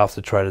the South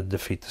to try to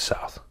defeat the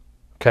South.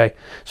 Okay?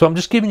 So I'm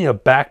just giving you a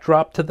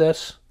backdrop to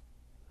this,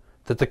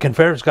 that the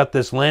Confederates got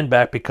this land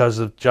back because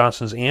of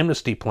Johnson's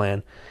amnesty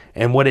plan.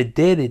 And what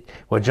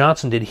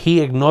Johnson did, he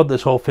ignored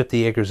this whole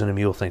 50 acres and a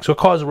mule thing. So it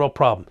caused a real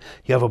problem.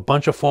 You have a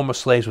bunch of former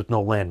slaves with no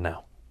land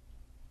now.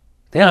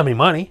 They don't have any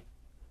money.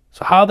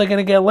 So how are they going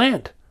to get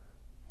land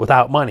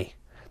without money?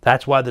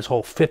 That's why this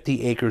whole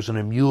 50 acres and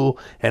a mule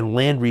and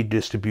land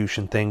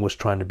redistribution thing was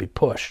trying to be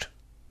pushed.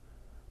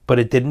 But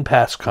it didn't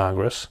pass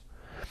Congress.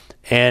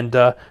 And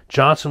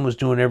Johnson was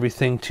doing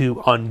everything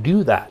to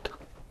undo that.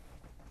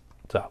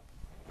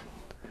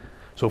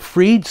 So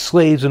freed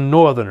slaves and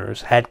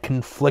Northerners had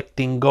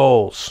conflicting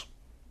goals.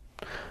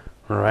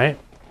 All right?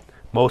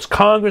 Most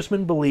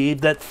congressmen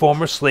believed that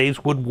former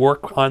slaves would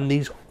work on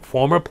these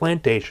former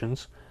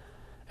plantations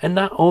and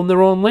not own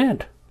their own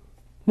land.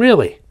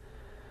 Really.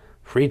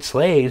 Freed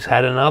slaves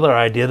had another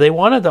idea. They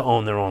wanted to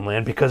own their own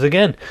land because,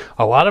 again,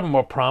 a lot of them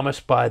were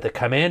promised by the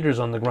commanders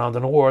on the ground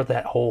in the war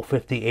that whole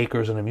 50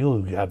 acres and a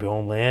mule. You have your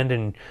own land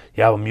and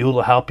you have a mule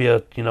to help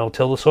you,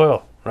 till the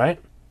soil, right?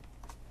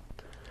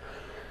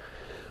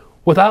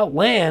 Without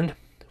land,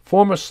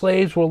 former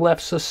slaves were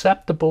left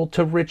susceptible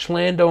to rich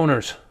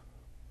landowners.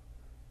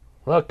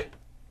 Look,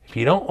 if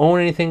you don't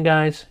own anything,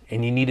 guys,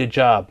 and you need a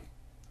job,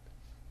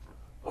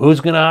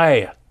 who's going to hire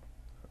you?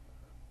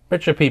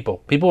 Richer people.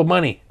 People with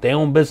money. They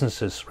own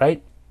businesses,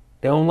 right?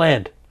 They own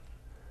land.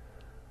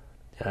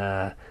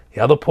 The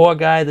other poor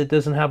guy that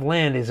doesn't have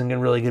land isn't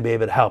really going to be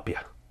able to help you.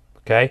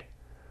 Okay?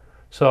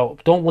 So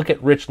don't look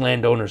at rich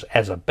landowners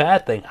as a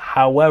bad thing.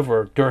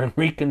 However, during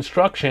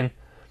Reconstruction,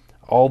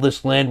 all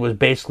this land was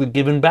basically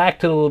given back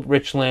to the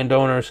rich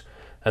landowners,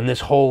 and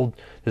there's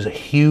a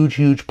huge,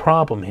 huge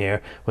problem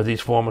here with these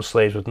former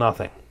slaves with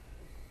nothing.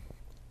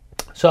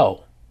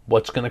 So,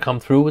 what's going to come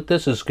through with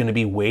this is going to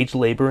be wage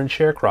labor and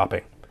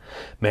sharecropping.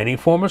 Many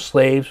former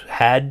slaves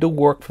had to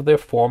work for their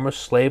former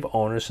slave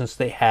owners since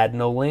they had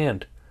no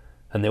land,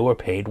 and they were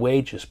paid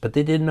wages, but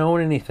they didn't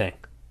own anything.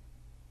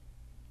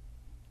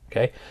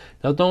 Okay?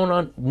 Now,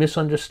 don't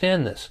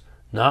misunderstand this.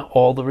 Not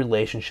all the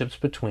relationships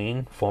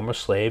between former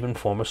slave and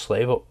former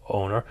slave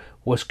owner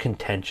was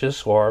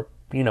contentious or,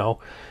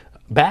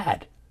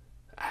 bad.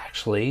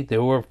 Actually,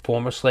 there were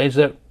former slaves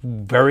that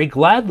very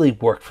gladly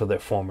worked for their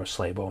former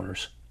slave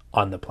owners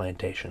on the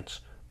plantations,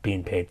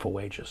 being paid for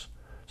wages.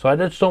 So I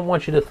just don't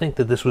want you to think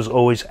that this was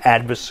always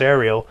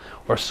adversarial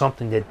or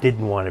something that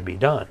didn't want to be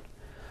done.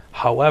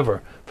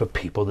 However, for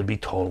people to be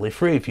totally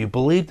free, if you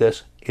believe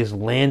this, is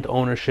land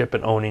ownership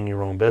and owning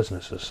your own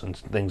businesses and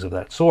things of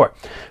that sort.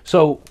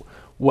 So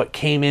what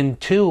came in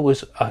too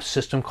was a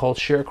system called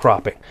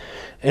sharecropping.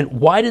 And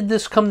why did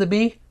this come to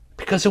be?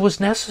 Because it was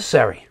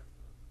necessary.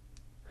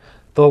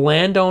 The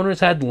landowners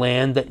had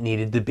land that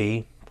needed to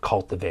be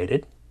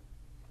cultivated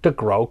to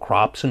grow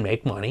crops and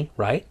make money,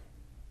 right?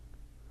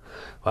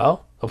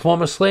 Well, the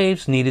former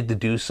slaves needed to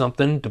do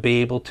something to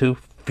be able to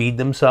feed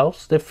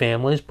themselves, their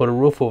families, put a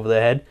roof over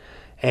their head,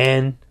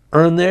 and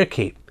earn their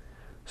keep.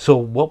 So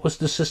what was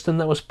the system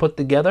that was put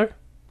together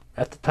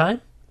at the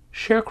time?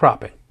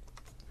 Sharecropping.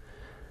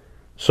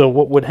 So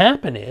what would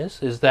happen is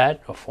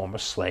that a former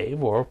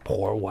slave or a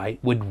poor white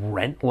would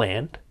rent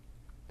land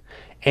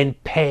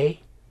and pay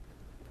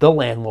the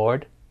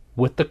landlord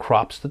with the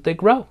crops that they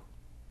grow.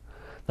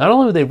 Not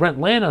only would they rent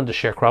land under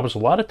sharecroppers, a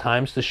lot of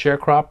times the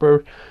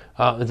sharecropper,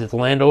 the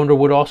landowner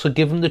would also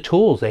give them the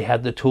tools. They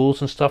had the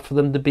tools and stuff for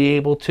them to be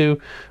able to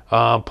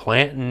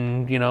plant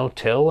and,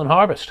 till and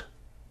harvest.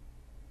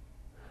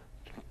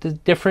 The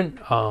different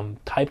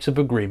types of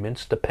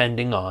agreements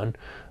depending on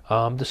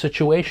the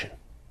situation.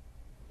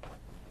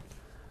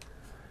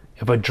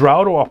 If a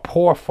drought or a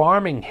poor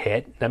farming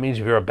hit, that means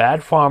if you're a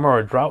bad farmer or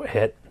a drought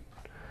hit,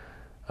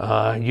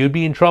 you'd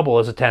be in trouble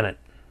as a tenant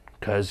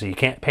because you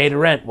can't pay the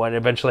rent when it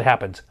eventually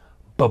happens.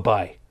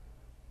 Bye-bye.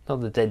 Now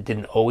that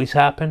didn't always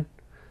happen.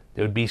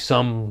 There would be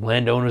some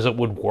landowners that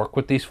would work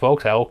with these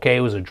folks. Okay,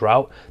 it was a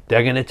drought.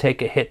 They're going to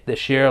take a hit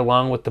this year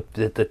along with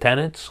the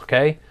tenants,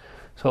 okay?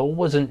 So it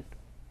wasn't...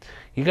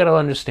 You got to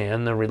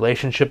understand the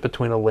relationship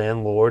between a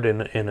landlord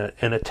and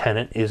a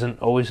tenant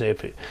isn't always...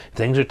 If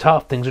things are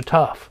tough, things are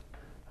tough.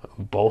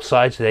 Both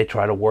sides, they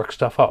try to work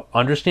stuff out.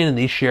 Understanding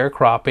these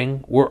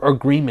sharecropping were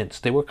agreements.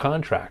 They were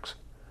contracts.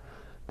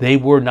 They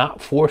were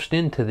not forced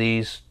into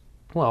these,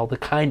 well, the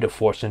kind of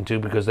forced into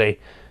because they,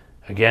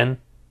 again,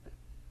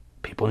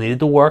 people needed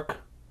to work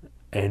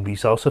and be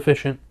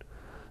self-sufficient.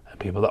 And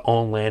people that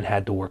own land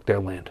had to work their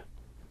land.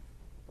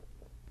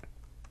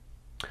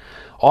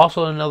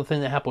 Also, another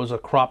thing that happened was a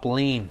crop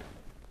lien.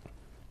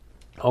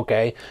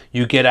 Okay,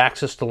 you get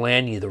access to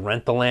land, you either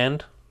rent the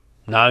land.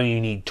 Now you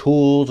need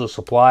tools or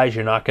supplies.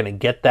 You're not going to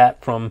get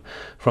that from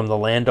the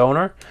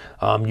landowner.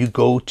 You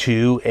go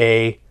to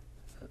a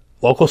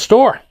local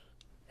store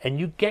and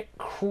you get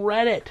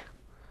credit.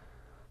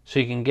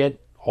 So you can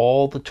get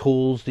all the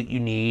tools that you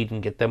need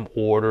and get them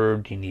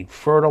ordered. You need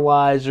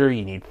fertilizer,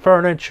 you need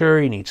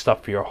furniture, you need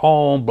stuff for your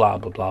home, blah,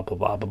 blah, blah, blah,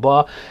 blah, blah,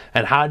 blah.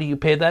 And how do you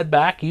pay that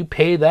back? You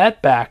pay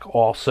that back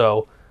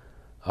also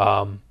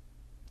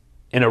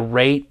in a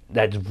rate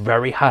that's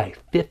very high,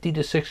 50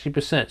 to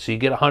 60%. So you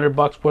get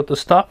 $100 worth of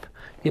stuff,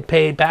 you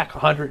pay back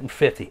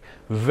 150.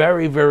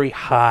 Very, very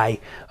high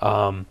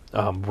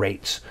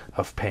rates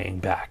of paying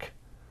back.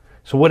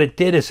 So what it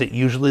did is it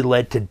usually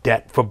led to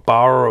debt for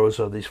borrowers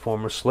of these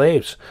former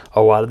slaves.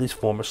 A lot of these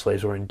former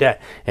slaves were in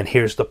debt. And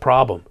here's the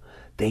problem.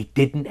 They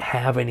didn't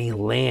have any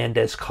land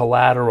as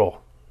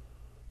collateral.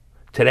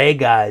 Today,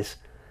 guys,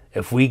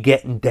 if we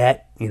get in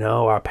debt,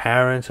 our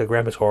parents, our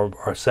grandparents, or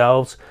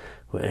ourselves,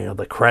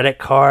 the credit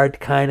card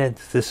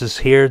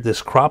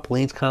this crop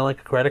lien's kind of like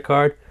a credit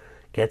card,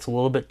 gets a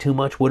little bit too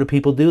much. What do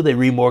people do? They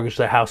remortgage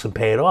their house and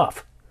pay it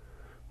off.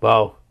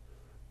 Well,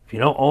 if you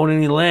don't own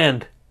any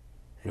land,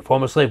 you're a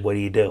former slave, what do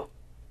you do?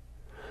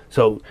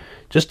 So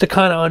just to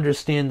kind of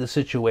understand the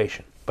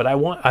situation. But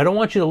I don't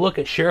want you to look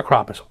at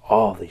sharecroppers.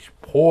 Oh, these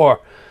poor,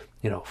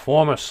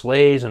 former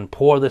slaves and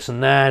poor this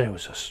and that. It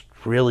was just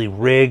really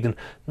rigged. And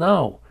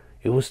no,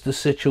 it was the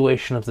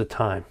situation of the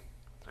time.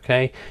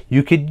 Okay,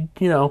 you could,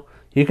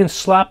 you can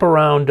slap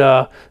around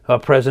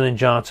President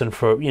Johnson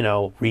for,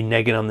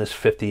 reneging on this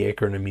 50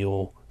 acre and a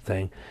mule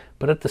thing.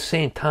 But at the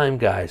same time,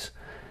 guys,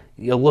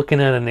 you're looking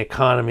at an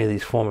economy of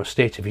these former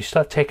states. If you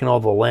start taking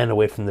all the land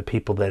away from the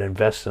people that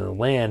invest in the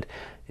land,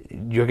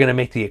 you're going to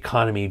make the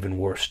economy even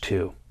worse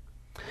too.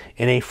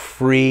 In a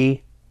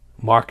free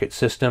market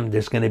system,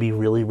 there's going to be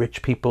really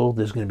rich people,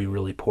 there's going to be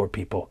really poor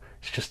people.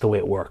 It's just the way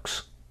it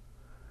works.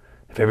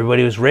 If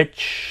everybody was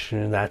rich,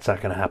 that's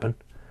not going to happen.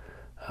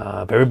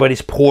 If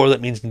everybody's poor,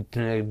 that means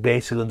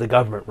basically the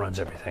government runs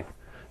everything.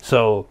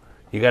 So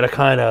you got to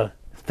kind of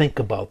think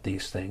about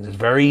these things. It's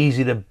very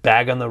easy to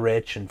bag on the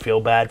rich and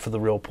feel bad for the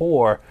real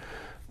poor,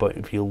 but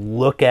if you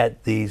look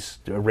at these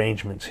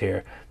arrangements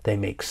here, they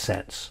make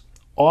sense.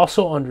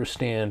 Also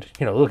understand,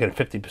 look at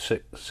a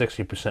 50%,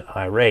 60%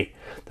 high rate.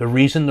 The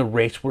reason the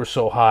rates were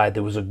so high,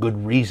 there was a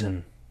good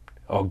reason,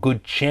 or a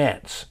good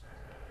chance,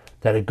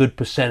 that a good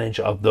percentage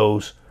of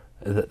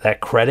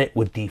that credit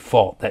would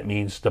default. That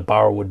means the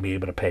borrower would be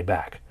able to pay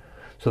back.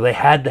 So they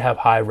had to have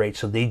high rates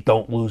so they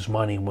don't lose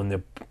money when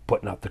they're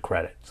putting out the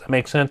credit. Does that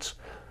make sense?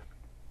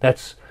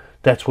 That's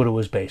what it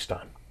was based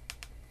on.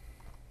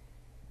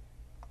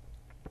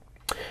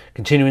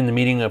 Continuing the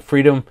meaning of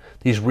freedom,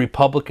 these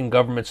Republican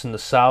governments in the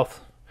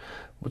South,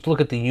 let's look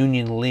at the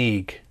Union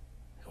League.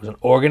 It was an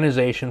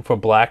organization for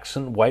blacks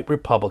and white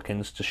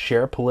Republicans to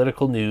share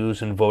political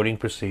news and voting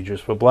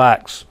procedures for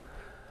blacks.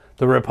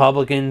 The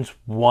Republicans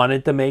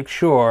wanted to make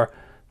sure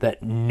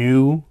that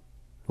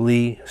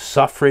newly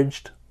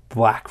suffraged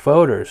black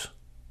voters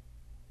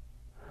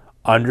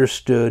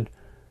understood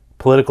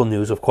political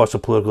news. Of course, the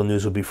political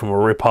news would be from a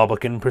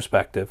Republican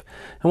perspective,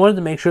 and wanted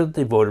to make sure that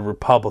they voted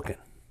Republican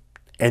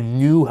and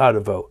knew how to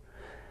vote.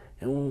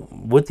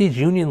 And with these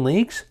union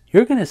leagues,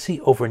 you're going to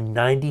see over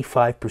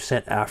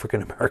 95%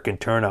 African American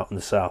turnout in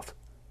the South.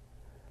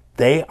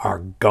 They are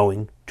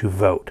going to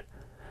vote.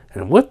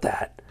 And with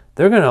that,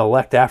 they're going to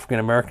elect African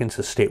Americans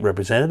as state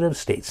representatives,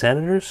 state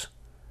senators,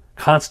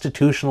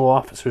 constitutional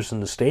officers in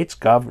the states.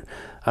 I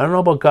don't know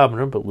about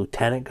governor, but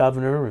lieutenant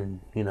governor and,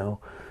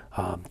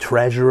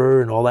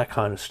 treasurer and all that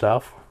kind of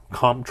stuff.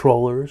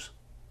 Comptrollers.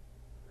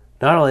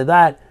 Not only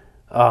that,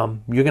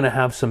 you're going to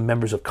have some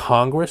members of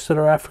Congress that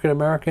are African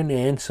American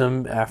and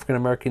some African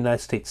American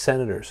United States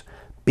senators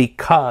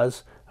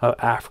because of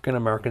African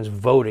Americans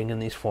voting in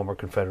these former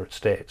Confederate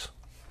states.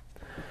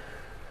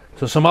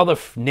 So some other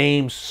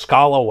names,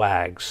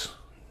 scalawags.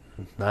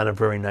 Not a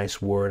very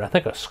nice word. I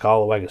think a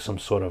scalawag is some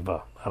sort of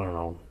I don't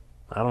know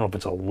if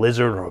it's a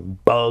lizard or a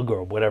bug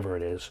or whatever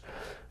it is.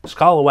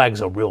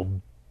 Scalawag's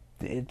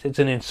it's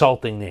an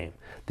insulting name.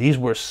 These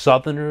were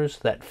Southerners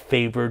that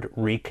favored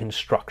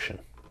Reconstruction.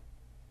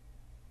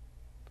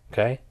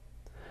 Okay?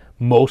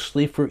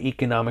 Mostly for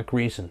economic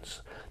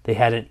reasons. They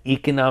had an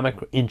economic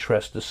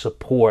interest to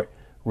support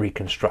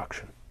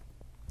Reconstruction.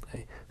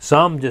 Okay?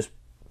 Some just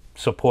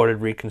supported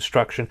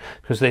Reconstruction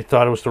because they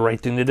thought it was the right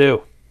thing to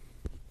do.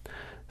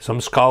 Some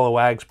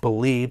scalawags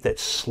believed that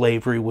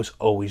slavery was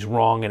always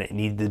wrong and it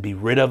needed to be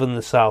rid of in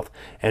the South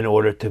in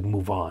order to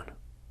move on.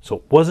 So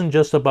it wasn't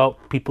just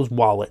about people's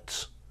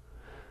wallets.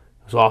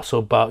 It was also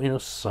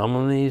about, some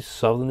of these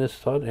Southerners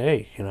thought,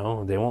 hey,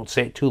 they won't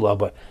say it too loud,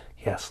 but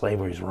yeah,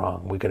 slavery's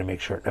wrong. We got to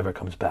make sure it never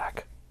comes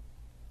back.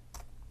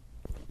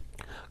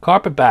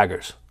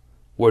 Carpetbaggers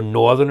were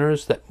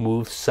Northerners that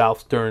moved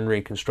south during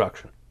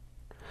Reconstruction.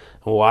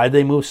 And why did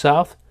they move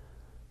south?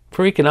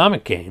 For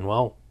economic gain.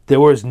 Well, there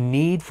was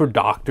need for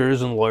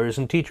doctors and lawyers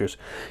and teachers.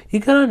 You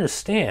got to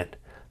understand,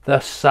 the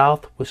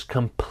South was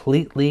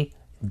completely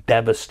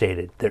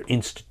devastated. Their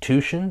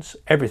institutions,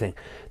 everything.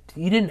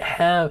 You didn't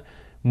have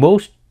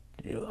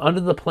under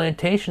the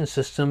plantation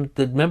system,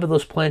 remember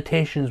those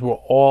plantations were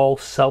all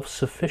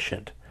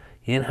self-sufficient.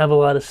 You didn't have a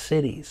lot of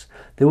cities.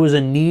 There was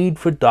a need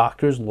for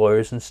doctors,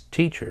 lawyers, and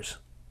teachers,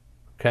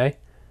 okay,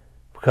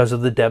 because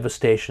of the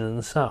devastation in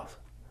the South.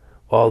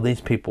 Well,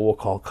 these people were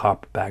called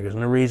carpetbaggers,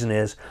 and the reason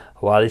is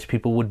a lot of these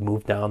people would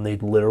move down. They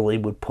literally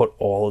would put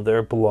all of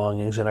their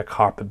belongings in a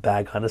carpet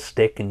bag on a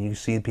stick, and you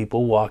see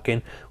people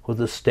walking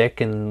with a stick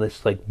and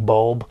this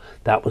bulb.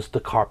 That was the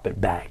carpet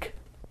bag,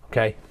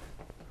 okay?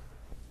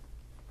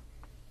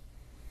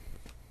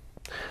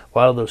 A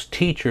lot of those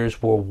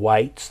teachers were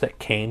whites that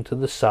came to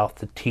the South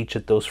to teach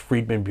at those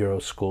Freedmen Bureau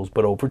schools.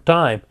 But over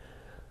time,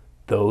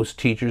 those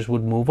teachers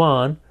would move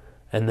on,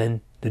 and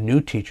then the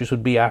new teachers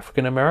would be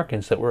African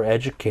Americans that were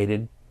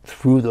educated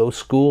through those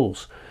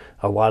schools.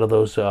 A lot of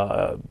those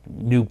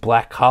new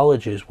black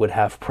colleges would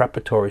have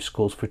preparatory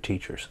schools for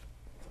teachers.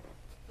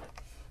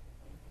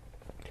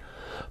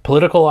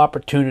 Political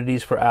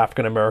opportunities for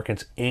African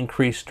Americans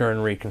increased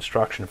during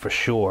Reconstruction for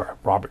sure.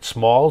 Robert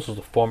Smalls was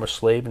a former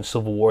slave and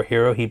Civil War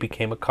hero. He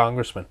became a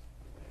congressman.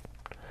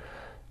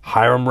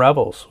 Hiram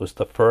Revels was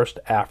the first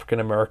African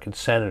American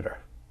senator.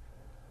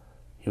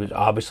 He was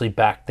obviously,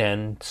 back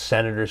then,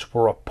 senators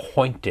were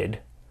appointed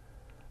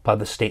by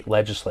the state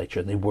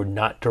legislature. They were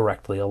not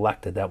directly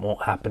elected. That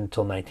won't happen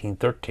until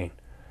 1913.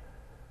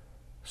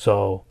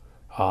 So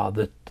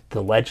the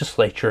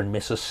legislature in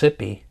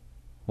Mississippi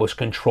was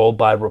controlled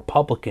by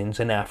Republicans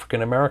and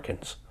African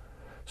Americans.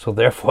 So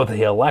therefore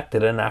they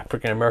elected an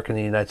African American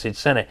in the United States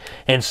Senate,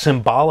 and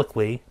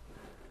symbolically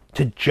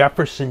to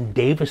Jefferson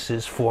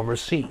Davis's former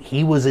seat.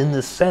 He was in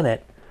the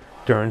Senate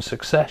during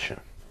secession,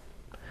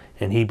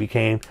 and he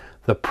became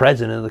the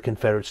president of the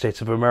Confederate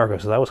States of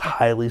America. So that was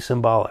highly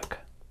symbolic.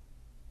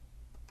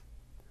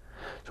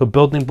 So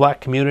building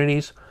black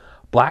communities,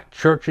 black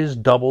churches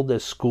doubled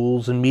as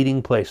schools and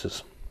meeting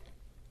places.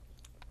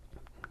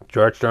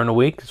 Church during the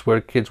week is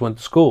where kids went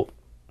to school.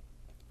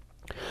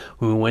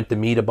 When we went to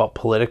meet about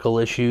political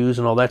issues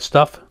and all that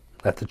stuff,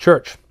 at the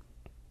church.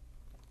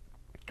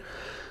 If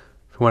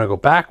you want to go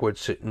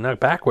backwards,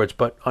 not backwards,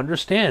 but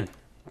understand,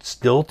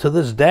 still to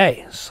this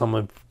day, some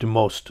of the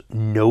most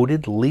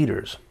noted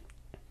leaders,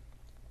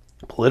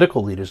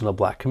 political leaders in the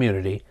black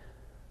community,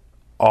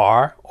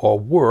 are or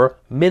were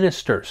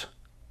ministers,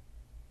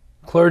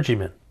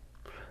 clergymen.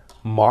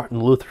 Martin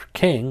Luther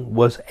King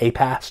was a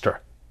pastor.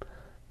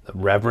 The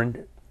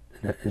Reverend,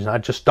 it's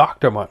not just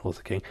Dr. Martin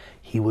Luther King,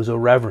 he was a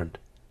reverend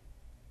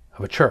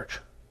of a church.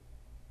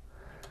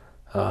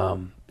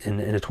 In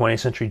the 20th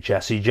century,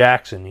 Jesse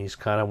Jackson, he's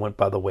kind of went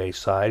by the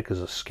wayside because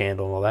of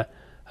scandal and all that.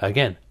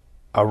 Again,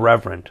 a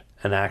reverend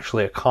and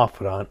actually a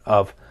confidant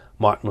of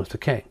Martin Luther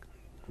King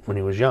when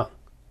he was young.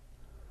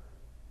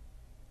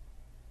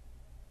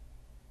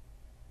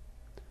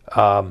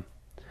 A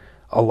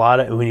lot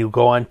of, when you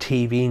go on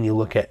TV and you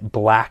look at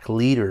black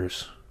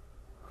leaders,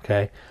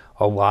 okay,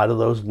 a lot of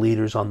those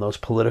leaders on those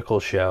political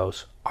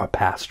shows are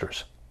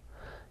pastors.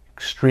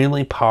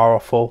 Extremely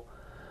powerful,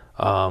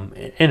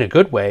 in a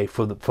good way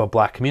for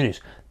black communities.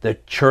 The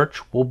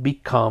church will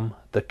become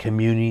the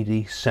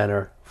community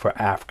center for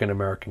African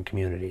American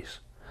communities.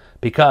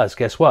 Because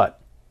guess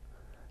what?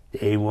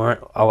 They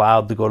weren't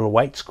allowed to go to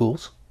white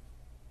schools.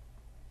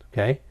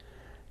 Okay?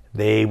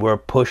 They were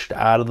pushed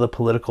out of the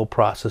political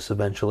process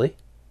eventually.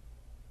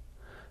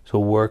 So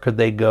where could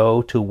they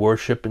go to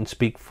worship and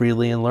speak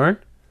freely and learn?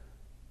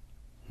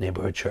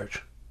 Neighborhood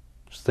church.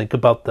 Just think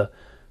about the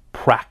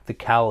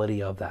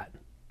practicality of that.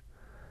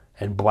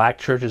 And black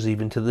churches,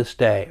 even to this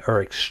day,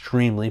 are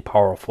extremely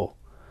powerful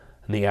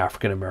in the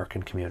African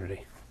American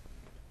community.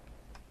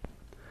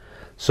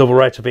 Civil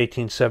Rights of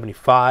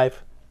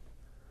 1875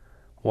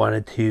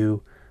 wanted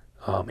to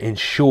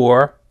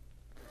ensure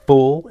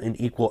full and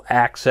equal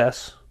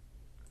access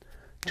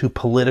to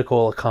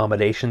political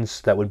accommodations.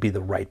 That would be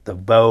the right to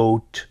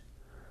vote,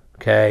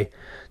 okay,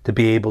 to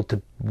be able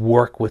to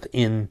work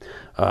within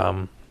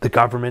the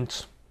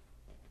governments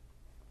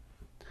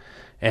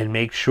and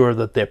make sure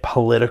that their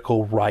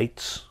political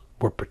rights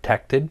were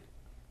protected.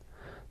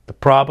 The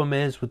problem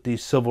is with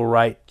these civil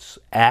rights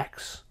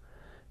acts,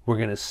 we're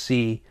going to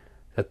see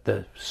that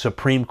the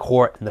Supreme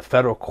Court and the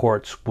federal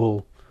courts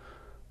will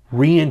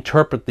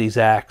reinterpret these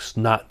acts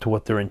not to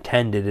what they're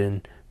intended,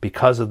 and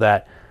because of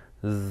that,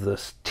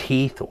 the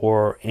teeth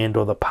or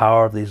the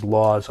power of these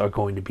laws are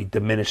going to be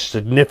diminished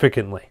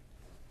significantly.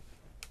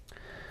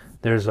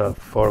 There's a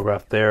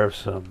photograph there of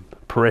some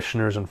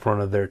parishioners in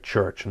front of their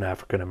church, an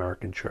African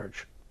American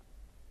church.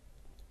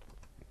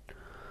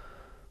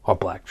 Or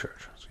black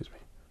church, excuse me.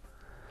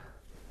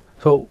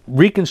 So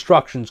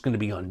Reconstruction is going to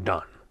be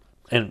undone.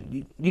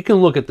 And you can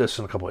look at this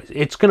in a couple ways.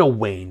 It's going to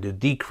wane, to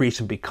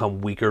decrease and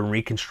become weaker, and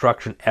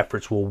Reconstruction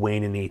efforts will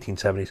wane in the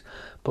 1870s.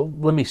 But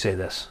let me say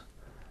this.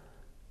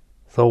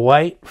 The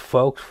white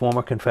folks,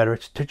 former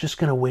Confederates, they're just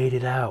going to wait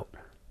it out.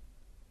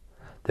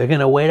 They're going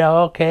to wait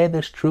out, okay,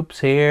 there's troops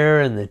here,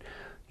 and then,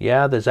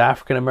 yeah, there's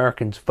African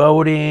Americans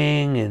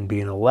voting and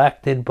being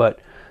elected, but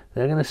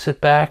they're going to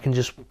sit back and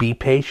just be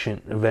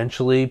patient.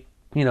 Eventually,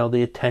 you know,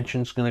 the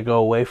attention's going to go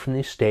away from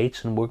these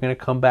states, and we're going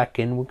to come back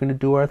in, we're going to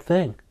do our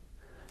thing.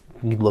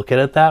 You look at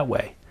it that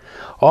way.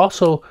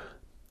 Also,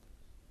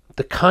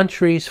 the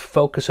country's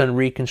focus on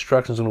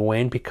Reconstruction is going to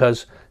wane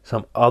because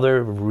some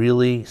other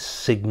really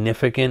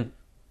significant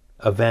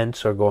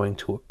events are going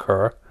to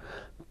occur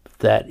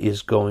that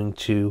is going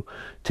to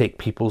take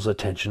people's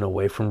attention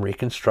away from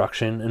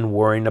Reconstruction and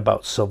worrying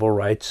about civil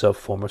rights of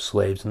former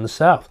slaves in the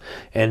South.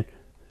 And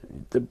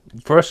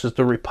first is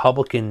the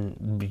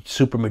Republican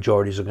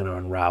supermajorities are going to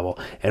unravel.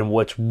 And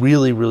what's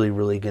really, really,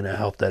 really going to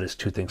help that is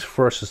two things.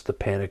 First is the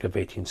Panic of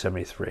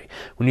 1873.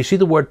 When you see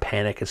the word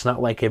panic, it's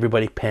not like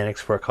everybody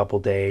panics for a couple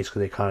days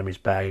because the economy's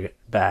back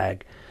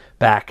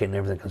and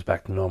everything comes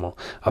back to normal.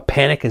 A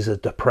panic is a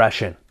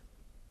depression.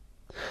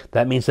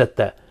 That means that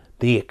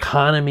the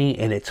economy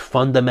and its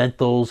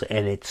fundamentals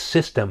and its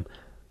system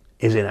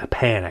is in a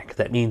panic.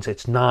 That means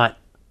it's not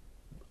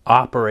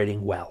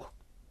operating well.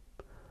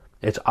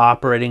 It's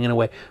operating in a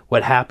way.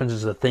 What happens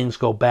is that things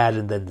go bad,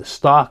 and then the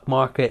stock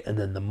market and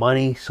then the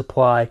money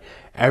supply,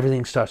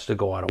 everything starts to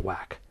go out of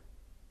whack.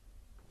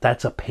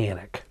 That's a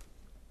panic.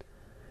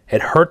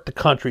 It hurt the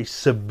country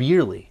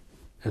severely.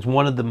 It's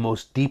one of the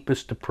most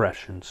deepest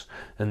depressions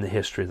in the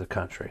history of the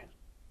country.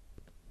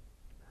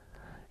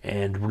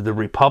 And the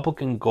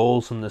Republican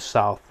goals in the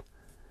South,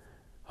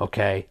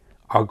 okay,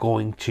 are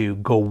going to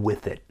go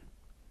with it.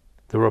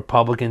 The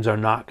Republicans are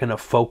not going to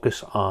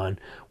focus on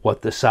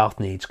what the South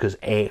needs because,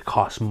 A, it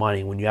costs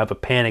money. When you have a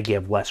panic, you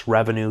have less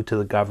revenue to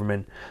the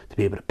government to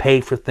be able to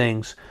pay for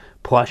things.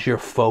 Plus, you're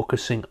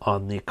focusing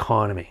on the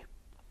economy.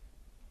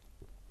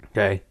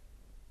 Okay?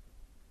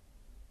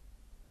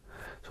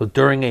 So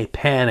during a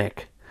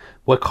panic,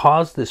 what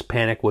caused this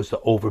panic was the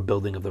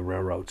overbuilding of the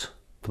railroads,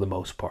 for the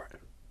most part.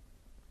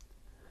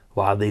 A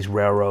lot of these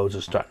railroads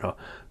are starting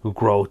to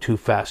grow too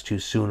fast, too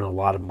soon, and a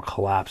lot of them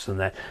collapsed, and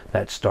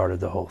that started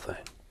the whole thing.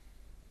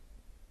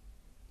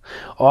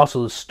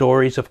 Also, the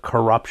stories of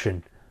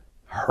corruption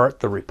hurt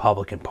the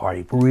Republican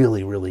Party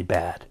really, really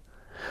bad.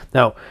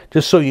 Now,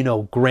 just so you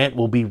know, Grant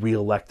will be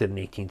reelected in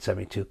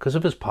 1872 because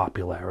of his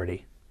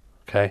popularity.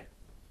 Okay?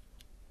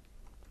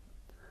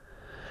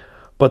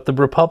 But the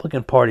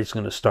Republican Party is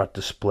going to start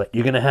to split.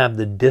 You're going to have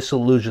the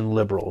disillusioned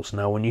liberals.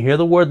 Now, when you hear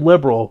the word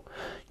liberal,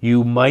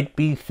 you might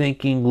be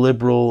thinking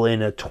liberal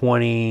in a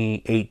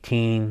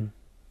 2018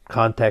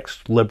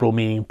 context. Liberal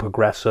meaning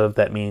progressive.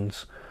 That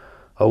means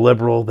a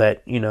liberal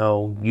that,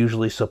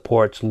 usually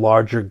supports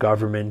larger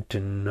government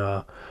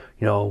and,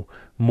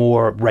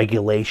 more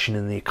regulation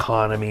in the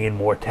economy and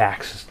more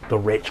taxes, the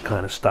rich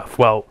kind of stuff.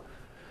 Well,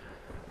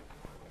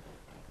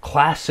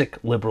 classic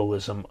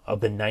liberalism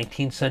of the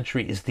 19th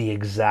century is the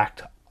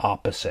exact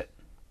opposite.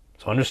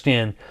 So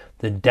understand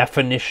the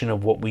definition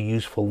of what we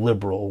use for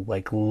liberal,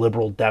 like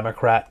liberal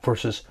Democrat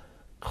versus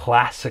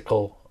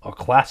classical or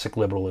classic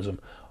liberalism,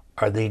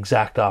 are the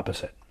exact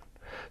opposite.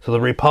 So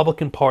the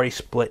Republican Party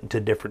split into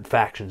different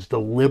factions. The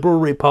liberal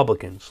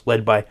Republicans,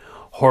 led by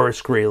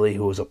Horace Greeley,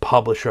 who was a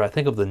publisher, I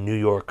think of the New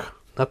York,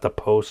 not the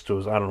Post, it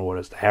was, I don't know what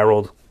it is, the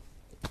Herald,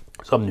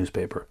 some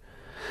newspaper.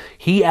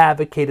 He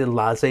advocated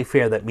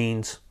laissez-faire. That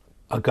means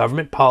a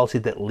government policy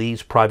that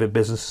leaves private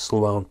businesses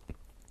alone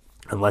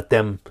and let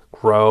them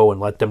grow and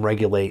let them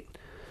regulate,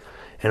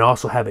 and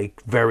also have a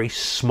very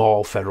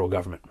small federal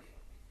government.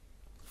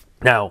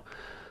 Now,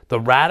 the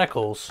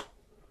radical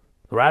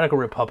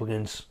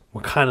Republicans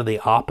were kind of the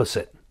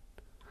opposite.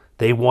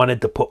 They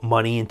wanted to put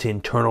money into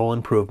internal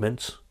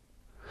improvements,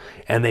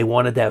 and they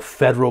wanted to have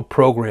federal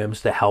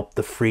programs to help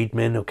the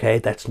freedmen, okay?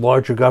 That's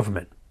larger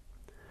government.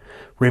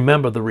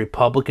 Remember, the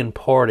Republican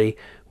Party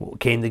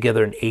came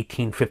together in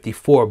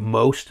 1854.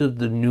 Most of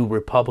the new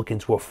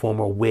Republicans were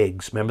former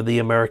Whigs. Remember the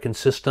American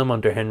system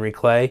under Henry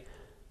Clay?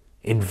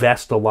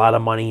 Invest a lot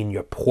of money in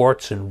your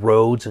ports and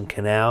roads and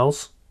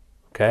canals.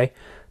 Okay?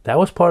 That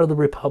was part of the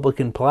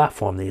Republican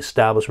platform, the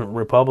establishment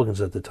Republicans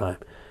at the time.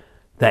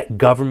 That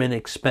government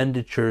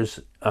expenditures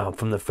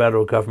from the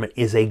federal government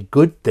is a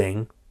good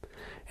thing,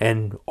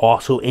 and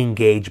also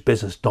engage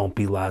business. Don't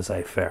be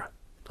laissez-faire.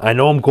 I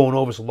know I'm going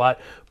over this a lot,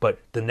 but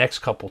the next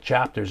couple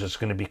chapters is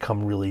going to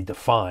become really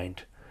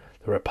defined.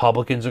 The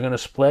Republicans are going to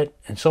split,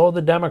 and so are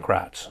the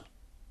Democrats.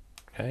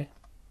 Okay?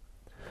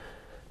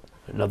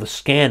 Another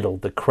scandal,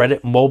 the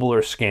Credit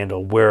Mobiler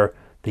scandal, where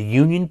the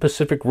Union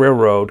Pacific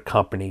Railroad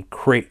Company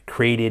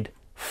created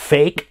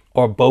fake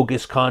or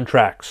bogus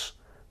contracts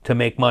to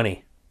make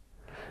money.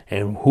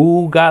 And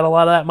who got a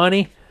lot of that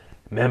money?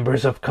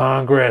 Members of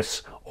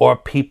Congress, or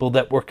people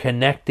that were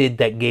connected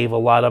that gave a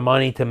lot of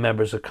money to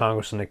members of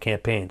Congress in their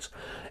campaigns.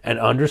 And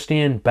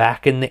understand,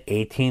 back in the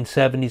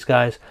 1870s,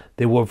 guys,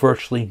 there were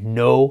virtually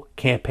no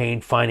campaign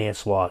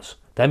finance laws.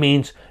 That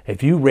means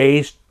if you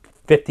raised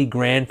 50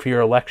 grand for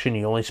your election,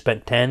 you only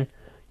spent 10,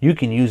 you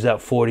can use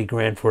that 40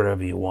 grand for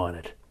whatever you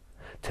wanted.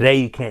 Today,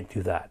 you can't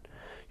do that.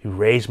 You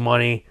raise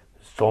money,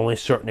 there's only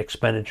certain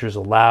expenditures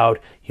allowed,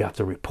 you have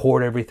to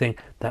report everything.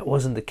 That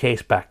wasn't the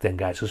case back then,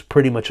 guys. It was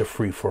pretty much a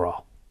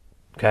free-for-all.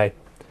 Okay?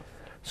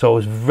 So it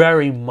was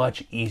very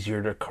much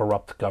easier to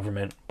corrupt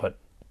government, but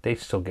they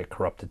still get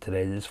corrupted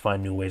today. They just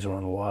find new ways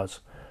around the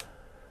laws.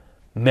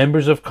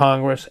 Members of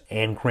Congress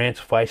and Grant's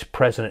vice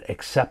president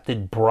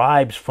accepted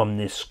bribes from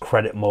this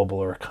Credit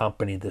Mobiler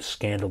company, this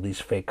scandal,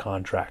 these fake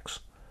contracts.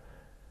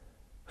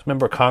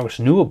 Remember, Congress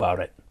knew about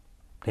it.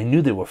 They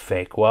knew they were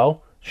fake.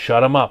 Well,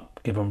 shut them up.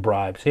 Give them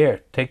bribes.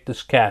 Here, take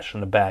this cash in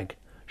the bag.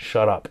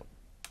 Shut up.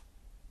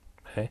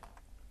 Okay?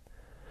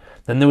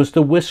 Then there was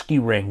the whiskey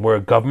ring, where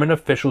government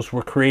officials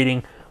were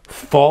creating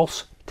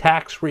false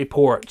tax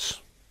reports.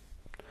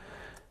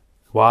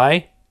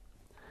 Why?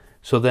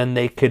 So then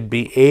they could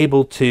be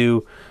able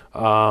to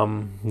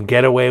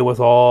get away with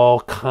all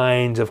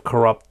kinds of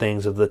corrupt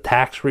things. If the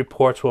tax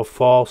reports were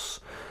false,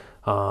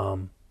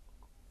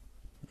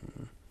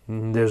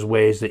 there's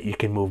ways that you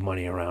can move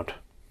money around.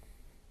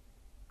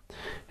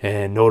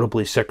 And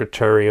notably,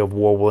 Secretary of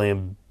War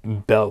William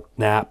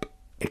Belknap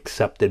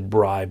accepted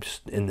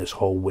bribes in this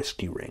whole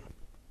whiskey ring.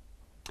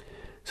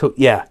 So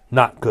yeah,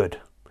 not good.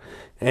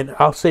 And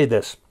I'll say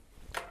this.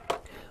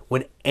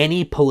 When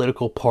any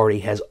political party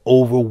has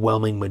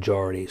overwhelming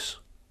majorities,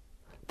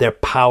 their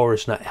power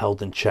is not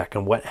held in check.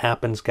 And what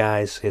happens,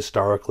 guys,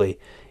 historically,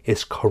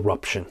 is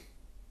corruption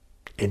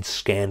and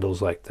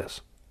scandals like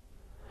this.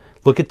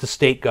 Look at the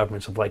state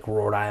governments of like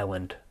Rhode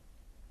Island,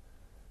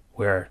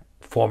 where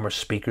former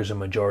speakers and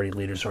majority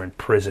leaders are in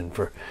prison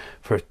for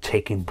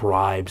taking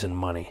bribes and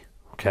money.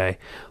 Okay?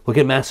 Look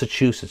at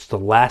Massachusetts. The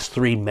last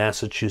 3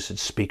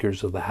 Massachusetts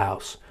speakers of the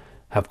House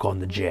have gone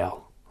to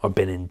jail or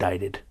been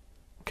indicted,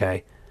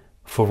 okay,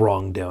 for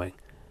wrongdoing.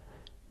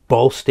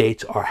 Both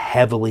states are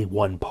heavily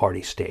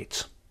one-party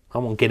states. I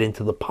won't get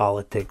into the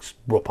politics,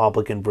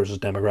 Republican versus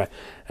Democrat.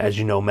 As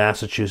you know,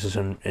 Massachusetts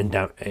and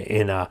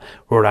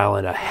Rhode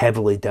Island are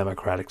heavily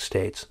Democratic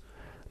states.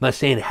 I'm not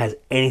saying it has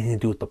anything to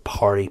do with the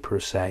party per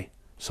se.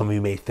 Some of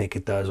you may think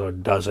it does or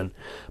it doesn't.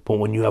 But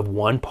when you have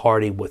one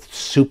party with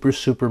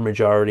super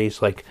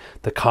majorities, like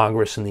the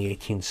Congress in the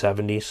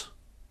 1870s,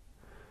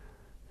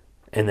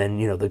 and then,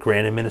 you know, the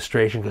Grant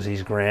administration, because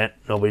he's Grant,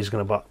 nobody's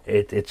going to...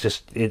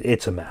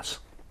 It's a mess,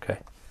 okay?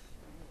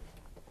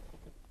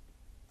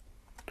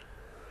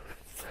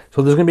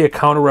 So there's going to be a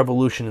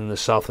counter-revolution in the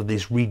South of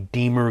these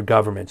redeemer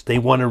governments. They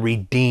want to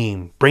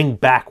redeem, bring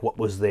back what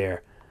was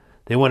there.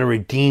 They want to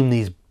redeem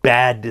these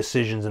bad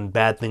decisions and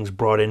bad things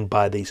brought in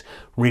by these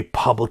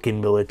Republican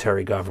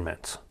military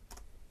governments.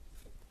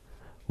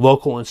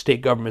 Local and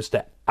state governments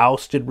that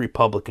ousted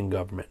Republican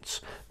governments,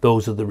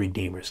 those are the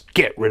redeemers.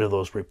 Get rid of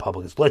those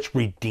Republicans. Let's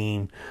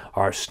redeem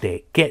our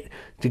state. Get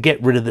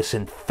rid of this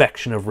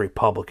infection of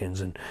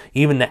Republicans. And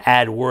even to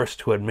add worse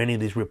to it, many of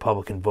these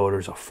Republican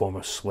voters are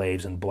former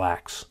slaves and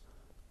blacks.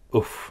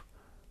 Oof.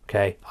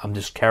 Okay? I'm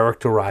just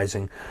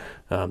characterizing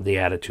the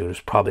attitude. It's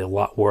probably a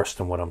lot worse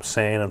than what I'm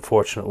saying,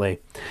 unfortunately.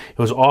 It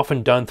was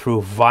often done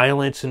through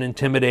violence and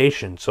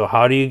intimidation. So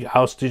how do you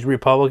oust these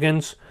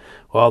Republicans?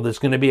 Well, there's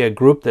going to be a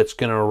group that's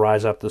going to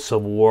rise up the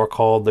Civil War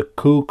called the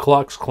Ku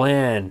Klux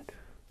Klan,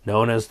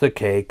 known as the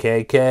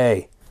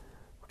KKK.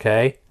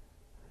 Okay?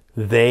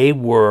 They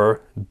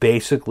were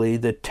basically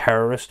the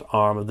terrorist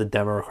arm of the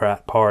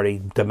Democrat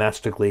Party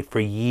domestically for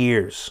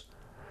years,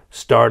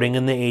 starting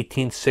in the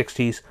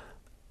 1860s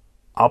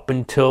up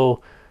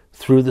until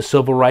through the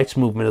civil rights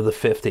movement of the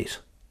 50s.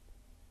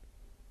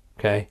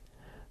 Okay?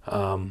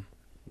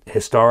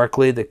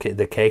 Historically, the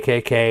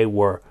KKK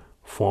were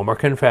former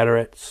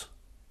Confederates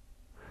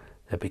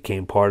that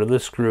became part of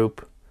this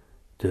group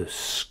to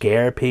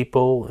scare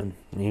people and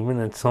even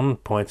at some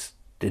points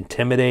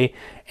intimidate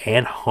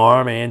and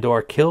harm and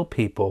or kill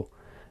people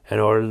in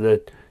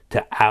order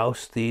to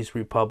oust these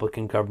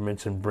Republican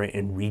governments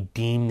and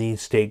redeem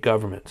these state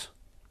governments.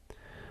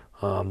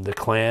 The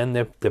Klan,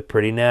 they're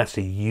pretty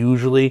nasty.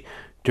 Usually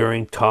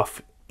during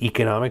tough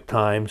economic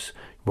times,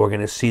 we're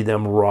going to see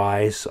them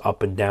rise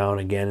up and down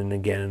again and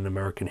again in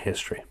American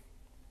history.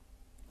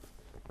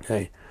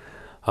 Okay.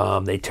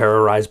 They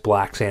terrorize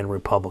blacks and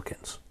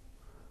Republicans.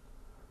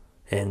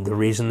 And the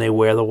reason they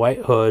wear the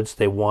white hoods,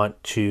 they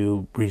want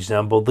to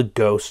resemble the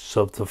ghosts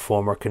of the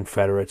former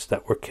Confederates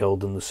that were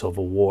killed in the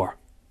Civil War.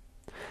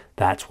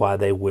 That's why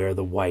they wear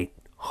the white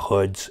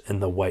hoods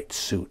and the white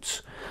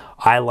suits.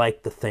 I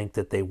like to think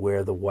that they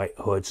wear the white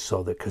hoods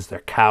so that because they're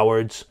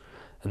cowards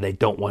and they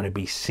don't want to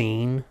be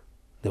seen.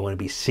 They want to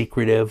be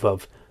secretive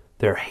of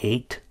their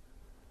hate.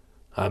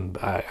 I'm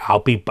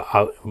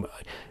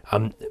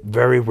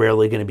very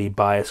rarely going to be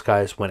biased,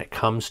 guys. When it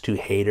comes to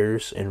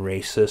haters and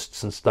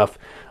racists and stuff,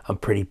 I'm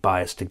pretty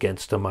biased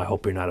against them. I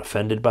hope you're not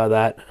offended by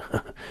that.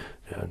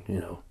 You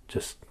know,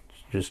 just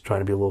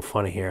trying to be a little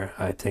funny here.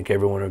 I think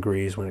everyone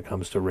agrees when it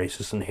comes to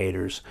racists and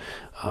haters.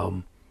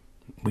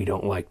 We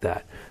don't like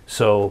that.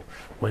 So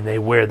when they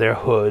wear their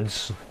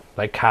hoods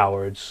like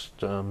cowards,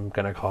 I'm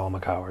going to call them a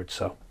coward.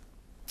 So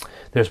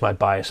there's my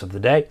bias of the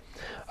day.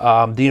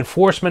 The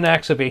Enforcement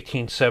Acts of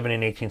 1870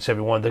 and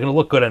 1871, they're going to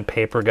look good on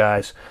paper,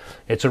 guys.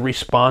 It's a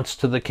response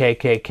to the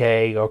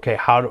KKK. Okay,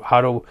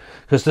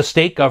 because the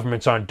state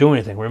governments aren't doing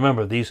anything.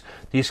 Remember, these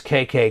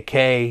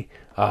KKK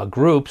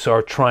groups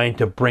are trying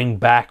to bring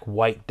back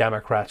white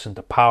Democrats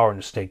into power in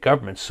the state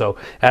governments. So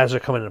as they're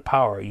coming into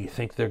power, you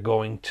think they're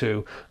going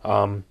to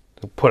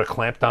put a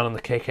clamp down on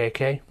the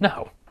KKK?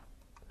 No.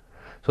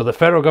 So the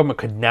federal government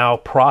could now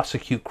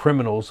prosecute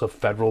criminals of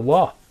federal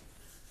law.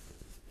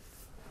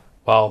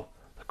 Well,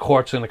 the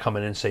court's going to come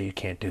in and say you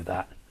can't do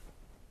that.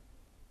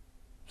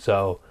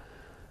 So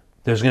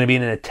there's going to be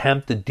an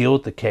attempt to deal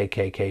with the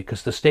KKK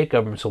because the state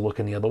governments are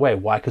looking the other way.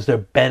 Why? Because they're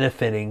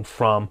benefiting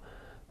from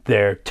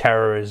their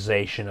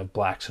terrorization of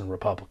blacks and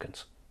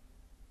Republicans.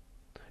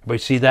 Everybody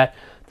see that?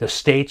 The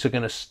states are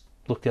going to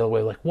look the other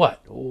way like,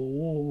 what?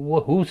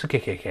 Who's the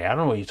KKK? I don't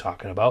know what you're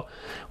talking about.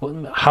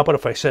 Well, how about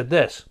if I said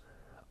this?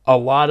 A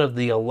lot of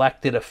the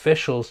elected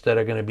officials that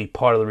are going to be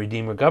part of the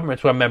Redeemer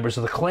governments were members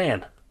of the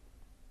Klan.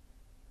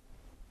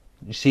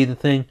 You see the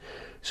thing?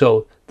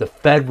 So the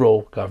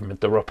federal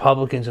government, the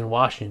Republicans in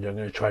Washington, are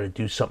going to try to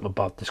do something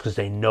about this because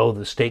they know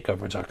the state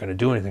governments aren't going to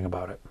do anything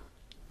about it.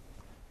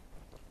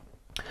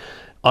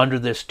 Under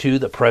this, too,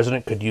 the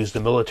president could use the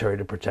military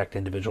to protect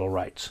individual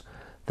rights.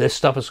 This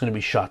stuff is going to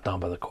be shot down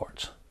by the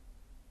courts.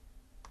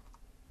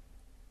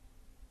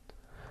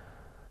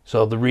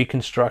 So the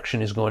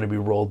Reconstruction is going to be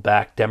rolled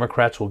back.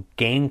 Democrats will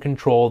gain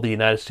control of the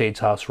United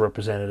States House of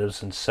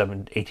Representatives in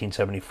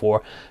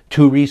 1874.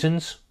 Two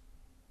reasons.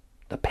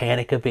 The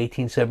Panic of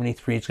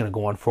 1873 is going to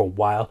go on for a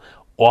while.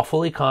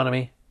 Awful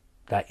economy.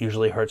 That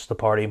usually hurts the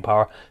party in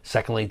power.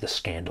 Secondly, the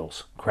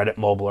scandals. Credit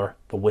Mobler,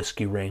 the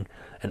whiskey ring,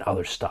 and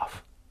other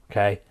stuff.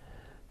 Okay?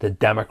 The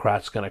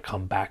Democrats going to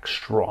come back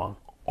strong.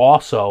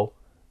 Also,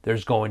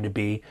 there's going to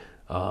be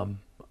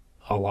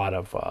a lot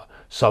of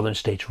southern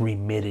states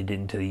remitted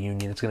into the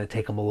Union. It's going to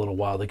take them a little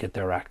while to get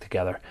their act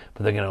together,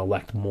 but they're going to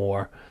elect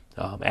more.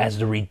 As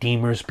the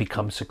Redeemers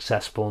become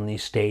successful in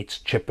these states,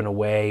 chipping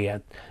away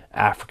at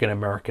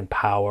African-American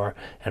power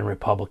and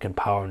Republican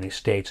power in these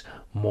states,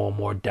 more and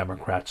more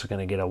Democrats are going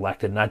to get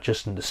elected, not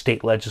just in the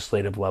state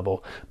legislative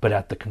level, but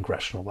at the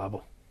congressional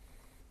level.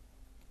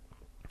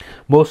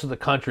 Most of the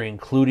country,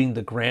 including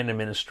the Grant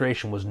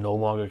administration, was no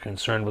longer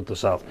concerned with the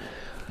South.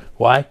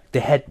 Why?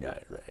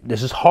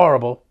 This is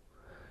horrible,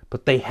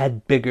 but they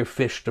had bigger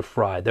fish to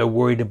fry. They're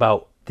worried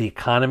about the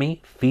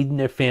economy, feeding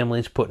their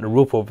families, putting a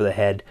roof over their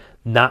head,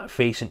 not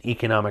facing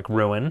economic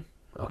ruin,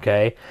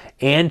 okay,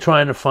 and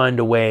trying to find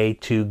a way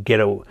to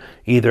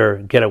either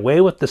get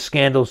away with the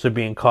scandals they're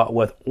being caught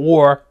with,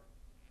 or,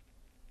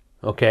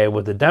 okay,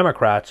 with the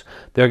Democrats,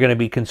 they're going to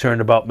be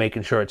concerned about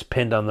making sure it's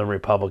pinned on the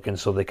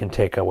Republicans so they can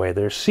take away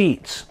their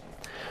seats.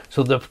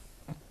 So the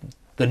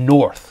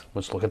North,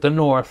 let's look at the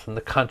North, and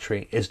the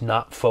country is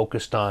not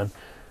focused on,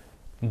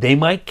 they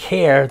might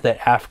care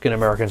that African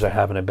Americans are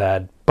having it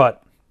bad,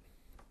 but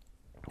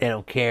they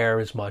don't care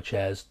as much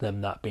as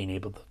them not being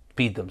able to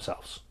feed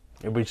themselves.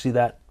 Everybody see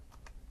that?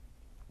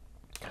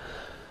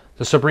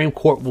 The Supreme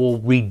Court will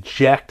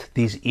reject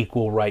these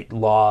equal right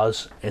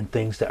laws and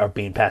things that are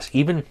being passed.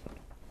 Even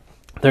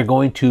they're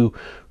going to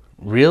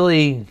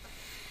really,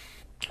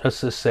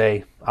 let's just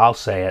say, I'll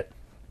say it,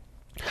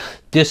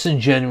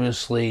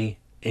 disingenuously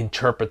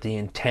interpret the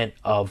intent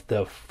of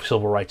the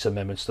Civil Rights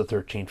Amendments, the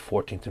 13th,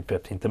 14th, and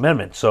 15th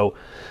Amendment. So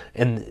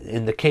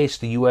in the case,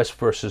 the U.S.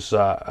 versus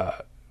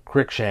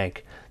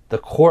Cruikshank, the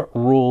court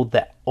ruled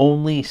that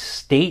only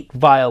state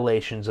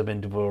violations of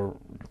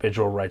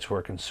individual rights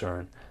were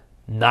concerned,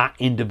 not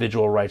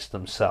individual rights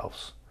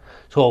themselves.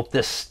 So if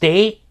the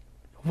state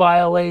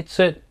violates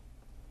it,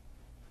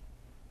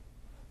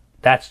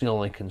 that's the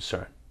only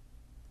concern.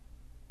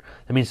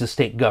 That means the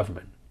state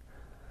government.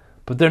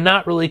 But they're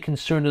not really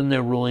concerned in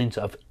their rulings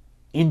of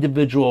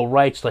individual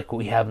rights like what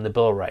we have in the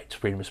Bill of Rights.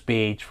 Freedom of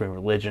speech, freedom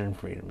of religion,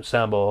 freedom to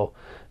assemble.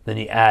 Then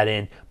you add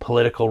in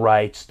political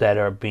rights that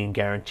are being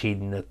guaranteed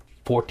in the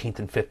 14th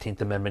and 15th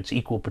Amendments,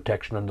 equal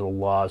protection under the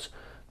laws,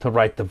 to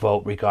right to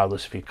vote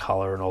regardless of your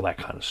color and all that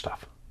kind of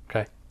stuff.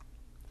 Okay.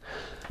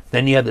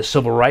 Then you have the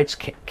civil rights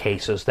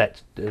cases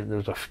that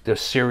there's a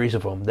series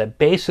of them that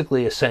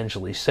basically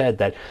essentially said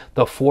that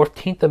the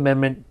 14th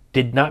Amendment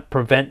did not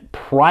prevent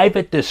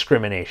private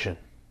discrimination,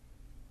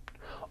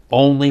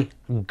 only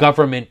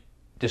government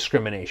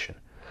discrimination.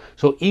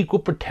 So equal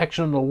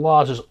protection of the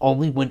laws is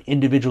only when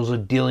individuals are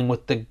dealing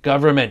with the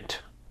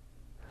government,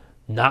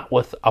 not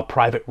with a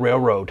private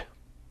railroad,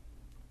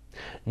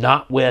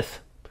 not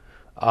with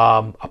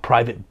a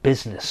private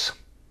business,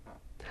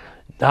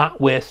 not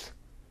with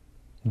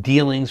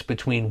dealings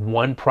between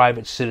one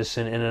private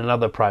citizen and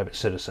another private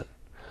citizen.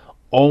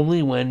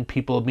 Only when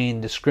people are being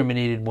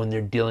discriminated when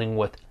they're dealing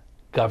with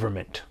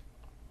government.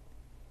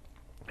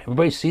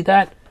 Everybody see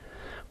that?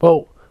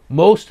 Well,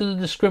 most of the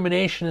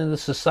discrimination in the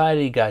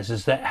society, guys,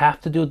 does that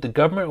have to do with the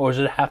government, or does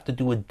it have to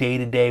do with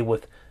day-to-day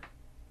with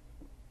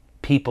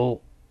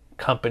people,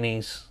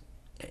 companies,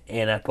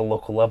 and at the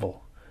local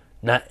level?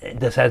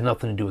 This has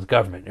nothing to do with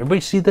government.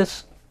 Everybody see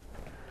this?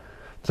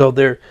 So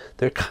they're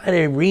kind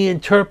of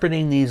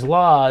reinterpreting these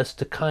laws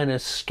to kind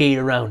of skate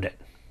around it.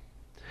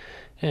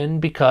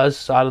 And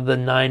because out of the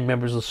 9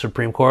 members of the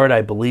Supreme Court,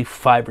 I believe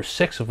 5 or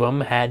 6 of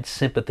them had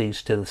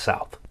sympathies to the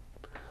South,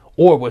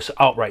 or was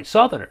outright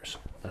Southerners.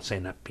 I'm not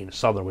saying that being a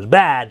Southerner was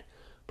bad,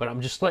 but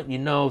I'm just letting you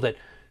know that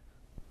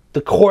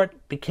the court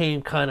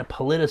became kind of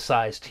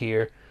politicized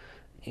here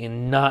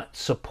in not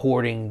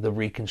supporting the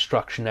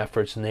Reconstruction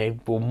efforts, and they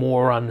were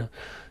more on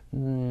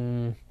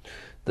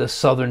the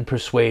Southern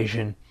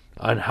persuasion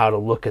on how to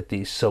look at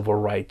these civil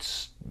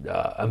rights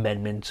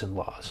amendments and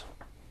laws.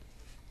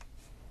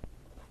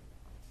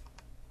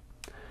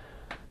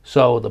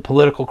 So the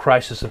political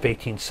crisis of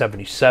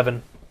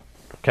 1877,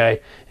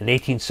 okay, in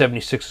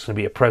 1876 is going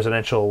to be a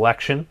presidential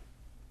election.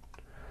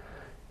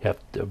 You have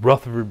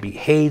Rutherford B.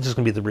 Hayes is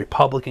going to be the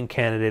Republican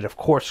candidate. Of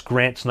course,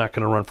 Grant's not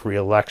going to run for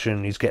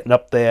re-election. He's getting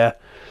up there.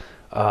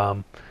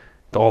 All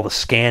the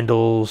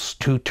scandals,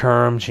 2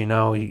 terms,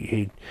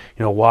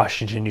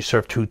 Washington, you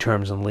serve 2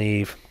 terms and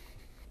leave.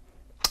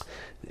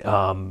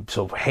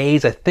 So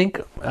Hayes, I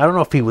don't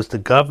know if he was the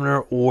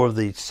governor or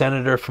the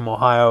senator from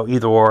Ohio,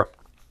 either or.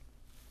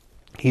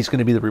 He's going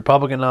to be the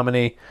Republican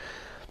nominee.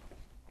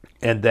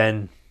 And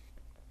then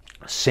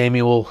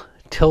Samuel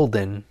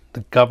Tilden,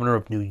 the governor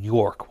of New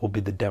York, will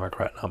be the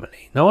Democrat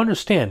nominee. Now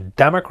understand,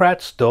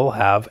 Democrats still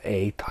have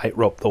a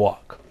tightrope to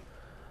walk.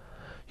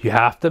 You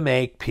have to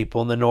make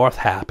people in the North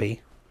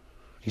happy.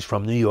 He's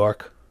from New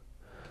York.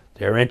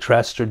 Their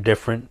interests are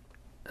different,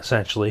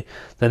 essentially,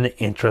 than the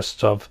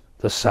interests of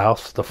the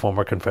South, the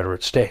former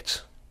Confederate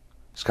States.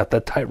 He's got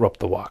that tightrope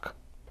to walk.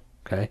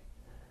 Okay?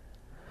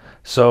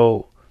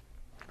 So,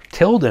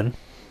 Tilden,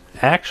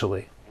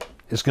 actually,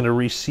 is going to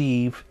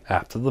receive,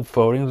 after the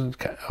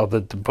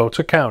votes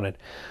are counted,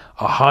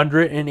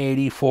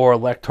 184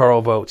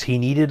 electoral votes. He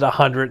needed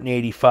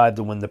 185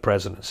 to win the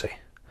presidency.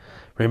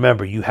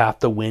 Remember, you have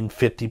to win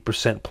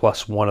 50%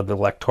 plus one of the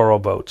electoral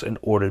votes in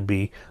order to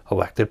be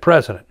elected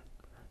president.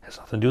 It has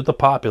nothing to do with the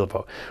popular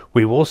vote.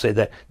 We will say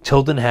that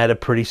Tilden had a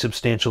pretty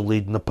substantial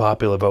lead in the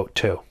popular vote,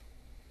 too.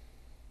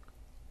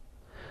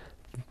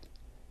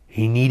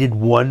 He needed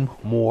one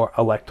more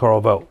electoral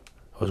vote.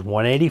 It was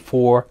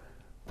 184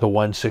 to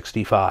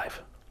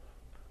 165.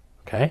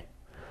 Okay?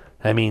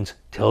 That means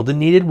Tilden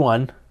needed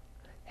one.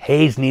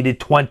 Hayes needed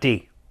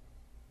 20.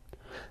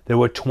 There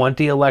were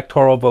 20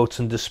 electoral votes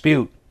in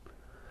dispute.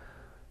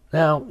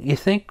 Now, you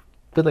think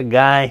with a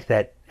guy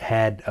that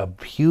had a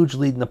huge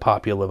lead in the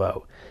popular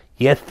vote,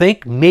 you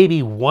think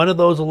maybe one of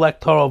those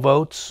electoral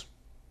votes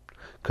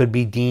could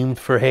be deemed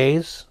for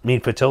Hayes? I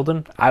mean, for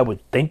Tilden? I would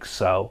think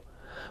so.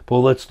 But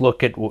let's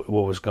look at what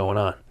was going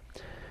on.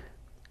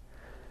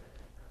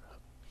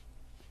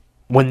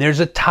 When there's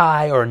a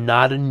tie or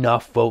not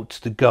enough votes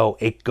to go,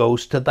 it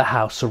goes to the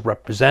House of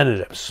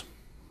Representatives.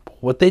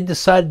 What they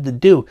decided to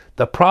do,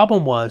 the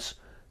problem was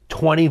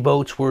 20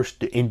 votes were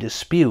in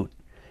dispute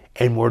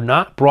and were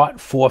not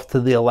brought forth to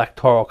the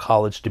Electoral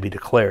College to be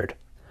declared.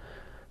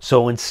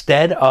 So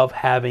instead of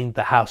having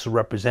the House of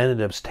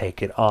Representatives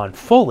take it on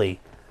fully,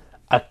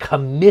 a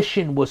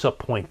commission was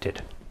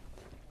appointed,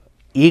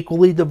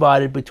 equally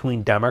divided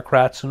between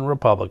Democrats and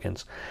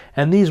Republicans,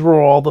 and these were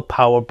all the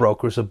power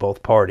brokers of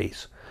both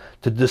parties,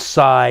 to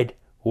decide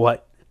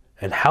what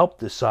and help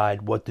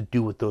decide what to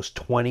do with those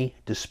 20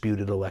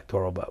 disputed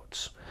electoral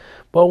votes.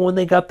 But when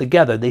they got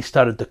together, they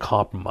started to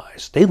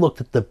compromise. They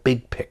looked at the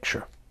big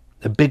picture,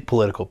 the big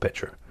political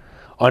picture.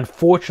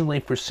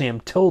 Unfortunately for Sam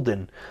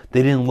Tilden,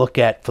 they didn't look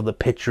at for the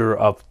picture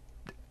of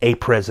a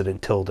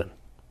President Tilden.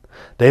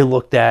 They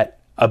looked at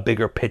a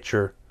bigger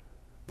picture,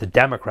 the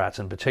Democrats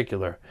in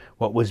particular,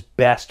 what was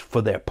best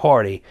for their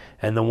party.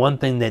 And the one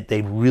thing that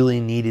they really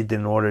needed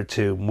in order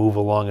to move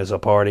along as a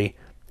party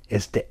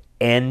is to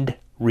end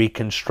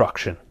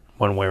Reconstruction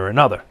one way or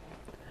another.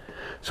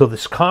 So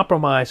this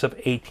compromise of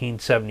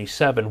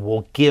 1877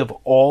 will give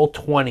all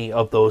 20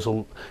 of those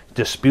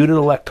disputed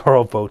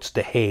electoral votes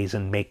to Hayes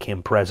and make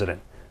him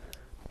president.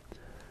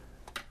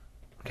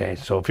 Okay,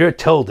 so if you're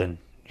Tilden,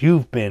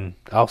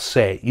 I'll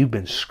say it, you've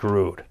been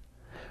screwed.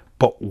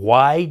 But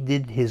why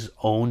did his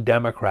own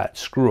Democrats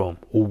screw him?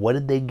 Well, what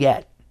did they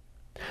get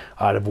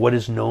out of what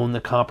is known the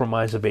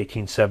Compromise of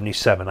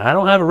 1877? I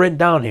don't have it written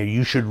down here.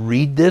 You should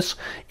read this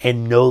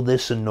and know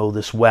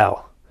this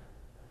well.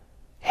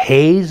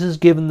 Hayes is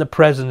given the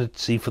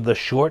presidency for the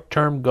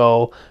short-term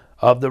goal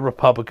of the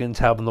Republicans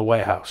having the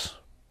White House.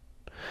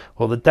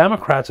 Well, the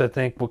Democrats, I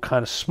think, were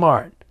kind of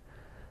smart.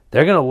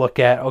 They're going to look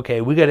at,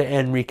 okay, we got to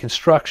end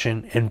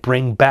Reconstruction and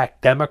bring back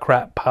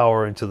Democrat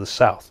power into the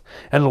South.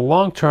 And in the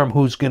long term,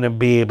 who's going to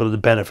be able to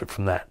benefit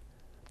from that?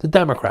 The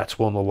Democrats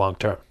will in the long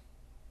term.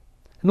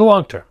 In the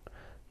long term.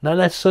 Not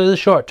necessarily the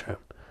short term,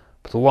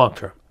 but the long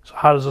term. So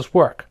how does this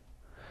work?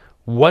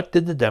 What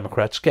did the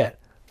Democrats get?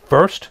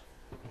 First,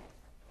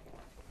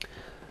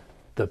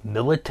 the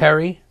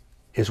military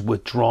is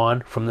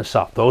withdrawn from the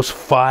South. Those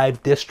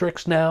 5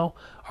 districts now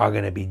are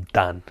going to be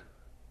done.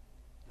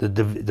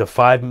 The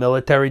 5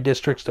 military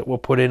districts that were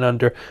put in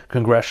under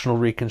Congressional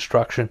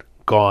Reconstruction,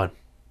 gone.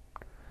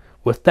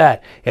 With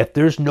that, if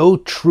there's no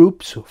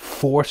troops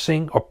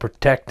forcing or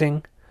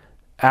protecting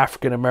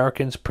African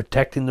Americans,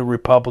 protecting the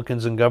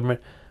Republicans in government,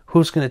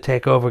 who's going to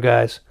take over,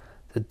 guys?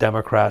 The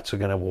Democrats are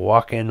going to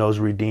walk in. Those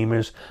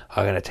redeemers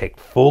are going to take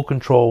full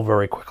control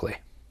very quickly.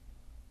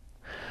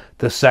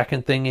 The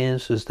second thing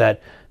is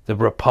that the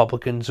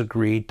Republicans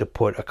agreed to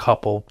put a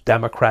couple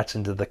Democrats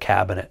into the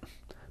cabinet,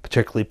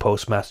 particularly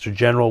Postmaster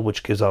General,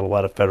 which gives out a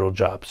lot of federal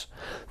jobs.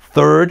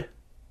 Third,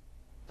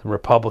 the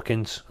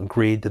Republicans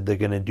agreed that they're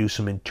going to do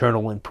some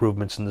internal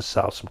improvements in the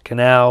South, some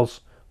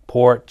canals,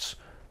 ports,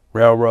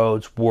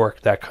 railroads,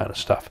 work, that kind of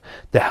stuff,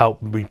 to help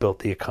rebuild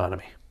the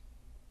economy.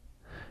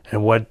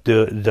 And what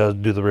do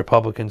the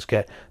Republicans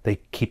get? They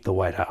keep the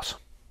White House.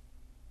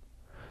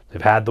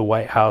 They've had the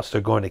White House.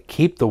 They're going to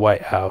keep the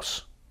White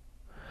House.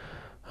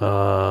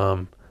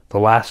 The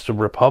last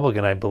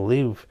Republican, I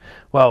believe,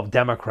 well,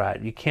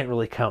 Democrat, you can't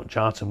really count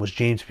Johnson, was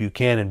James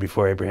Buchanan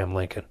before Abraham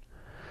Lincoln.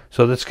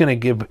 So that's going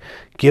to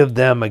give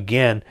them,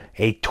 again,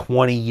 a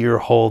 20-year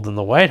hold in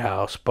the White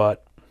House,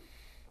 but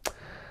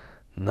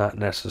not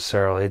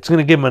necessarily. It's going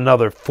to give them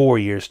another 4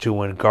 years, too,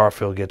 when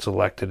Garfield gets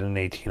elected in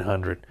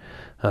 1800.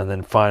 And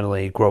then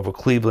finally, Grover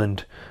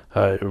Cleveland,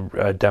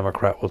 a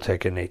Democrat, will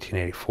take it in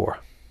 1884.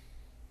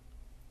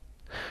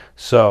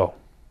 So,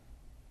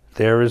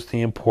 there is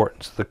the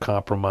importance of the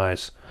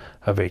Compromise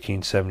of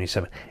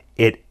 1877.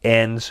 It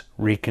ends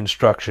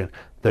Reconstruction.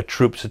 the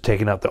troops had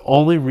taken out. The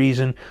only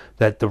reason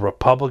that the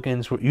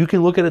Republicans were, you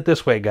can look at it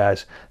this way,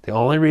 guys, the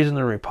only reason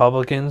the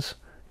Republicans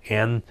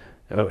and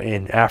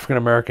African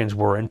Americans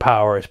were in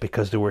power is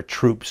because there were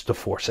troops to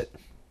force it.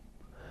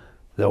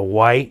 The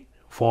white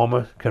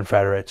former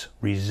Confederates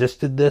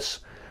resisted this,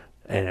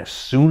 and as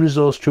soon as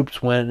those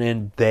troops went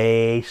in,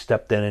 they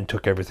stepped in and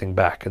took everything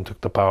back and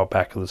took the power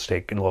back of the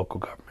state and local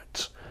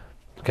governments.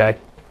 Okay?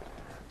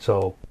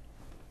 So,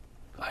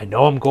 I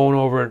know I'm going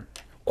over it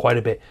quite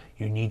a bit.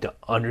 You need to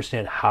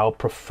understand how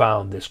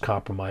profound this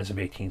compromise of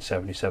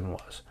 1877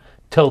 was.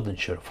 Tilden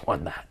should have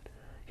won that.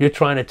 You're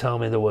trying to tell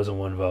me there wasn't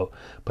one vote.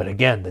 But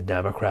again, the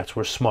Democrats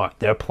were smart.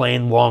 They're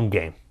playing long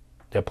game.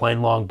 They're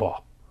playing long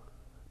ball.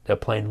 They're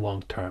playing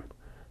long term.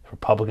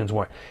 Republicans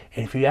weren't.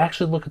 And if you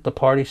actually look at the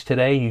parties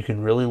today, you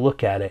can really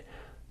look at it.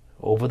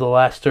 Over the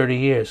last 30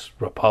 years,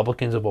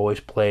 Republicans have always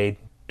played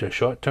the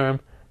short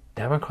term.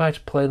 Democrats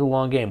play the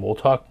long game. We'll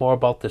talk more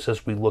about this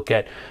as we look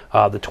at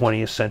the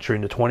 20th century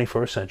and the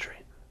 21st century,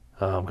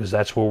 because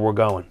that's where we're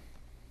going.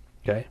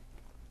 Okay?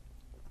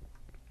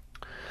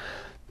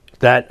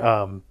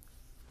 That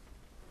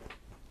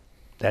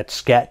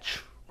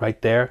sketch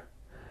right there,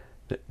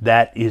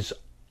 that is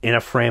in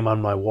a frame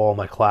on my wall in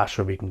my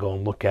classroom. You can go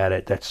and look at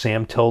it. That's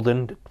Sam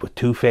Tilden with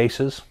two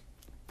faces.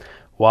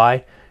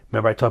 Why?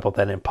 Remember I talked about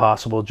that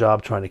impossible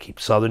job trying to keep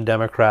Southern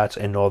Democrats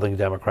and Northern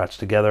Democrats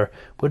together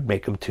would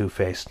make them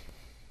two-faced.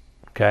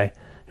 Okay?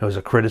 It was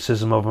a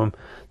criticism of him.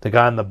 The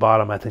guy on the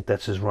bottom, I think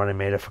that's his running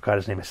mate. I forgot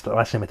his name. His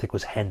last name I think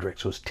was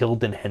Hendricks. It was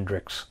Tilden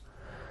Hendricks.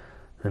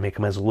 They make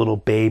him as a little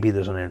baby.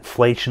 There's an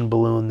inflation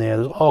balloon there.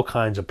 There's all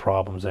kinds of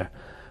problems there.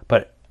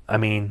 But, I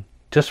mean,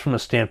 just from a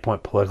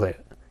standpoint politically,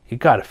 you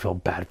got to feel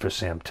bad for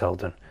Sam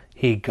Tilden.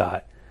 He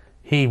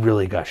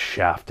really got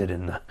shafted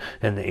in the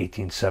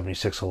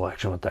 1876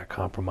 election with that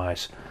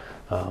compromise.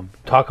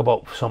 Talk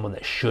about someone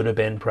that should have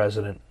been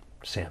president,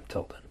 Sam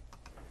Tilden.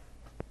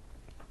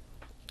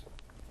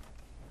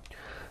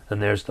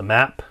 And there's the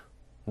map.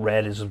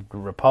 Red is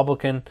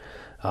Republican,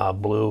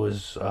 blue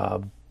is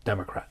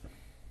Democrat.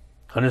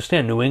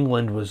 Understand, New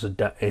England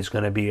is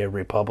going to be a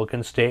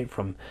Republican state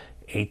from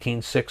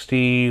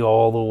 1860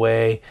 all the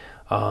way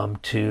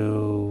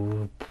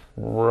to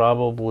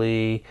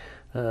probably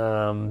the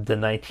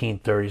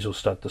 1930s. Will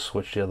start to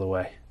switch the other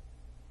way.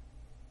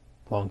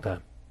 Long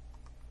time.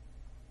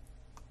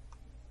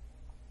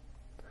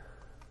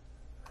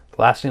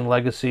 Lasting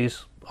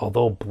legacies.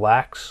 Although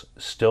blacks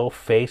still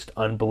faced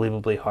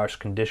unbelievably harsh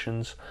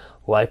conditions,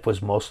 life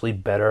was mostly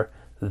better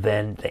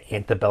than the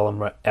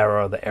antebellum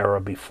era, the era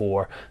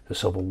before the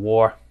Civil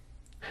War.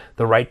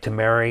 The right to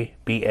marry,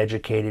 be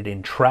educated,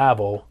 and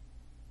travel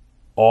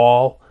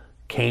all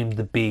came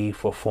to be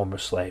for former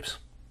slaves.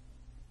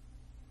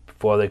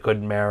 Before they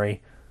couldn't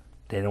marry,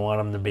 they didn't want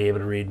them to be able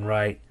to read and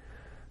write.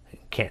 You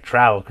can't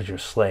travel because you're a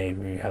slave.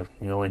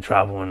 You only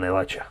travel when they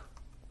let you.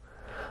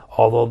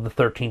 Although the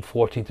 13th,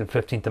 14th, and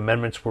 15th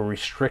Amendments were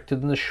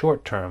restricted in the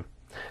short term,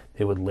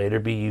 they would later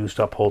be used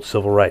to uphold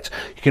civil rights.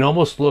 You can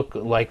almost look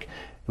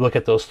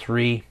at those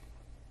three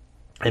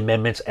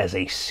amendments as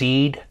a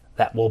seed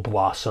that will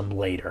blossom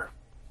later.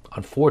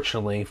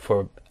 Unfortunately,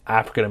 for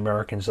African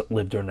Americans that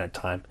lived during that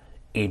time,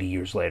 80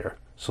 years later.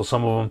 So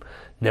some of them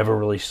never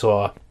really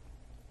saw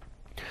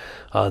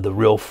the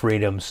real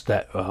freedoms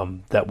that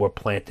were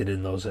planted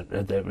in those,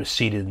 that were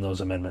seeded in those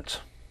amendments.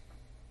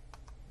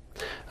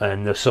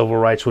 And the civil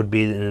rights would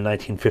be in the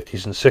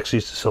 1950s and 60s,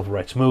 the civil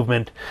rights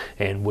movement,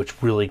 and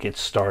which really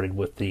gets started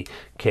with the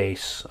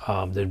case,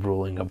 the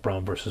ruling of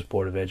Brown versus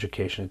Board of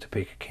Education in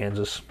Topeka,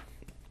 Kansas.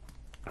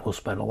 We'll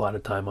spend a lot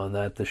of time on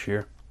that this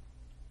year.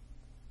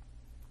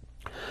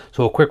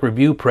 So a quick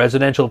review,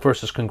 presidential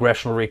versus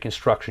congressional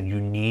Reconstruction. You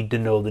need to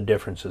know the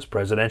differences.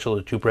 Presidential,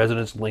 the two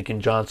presidents,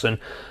 Lincoln, Johnson.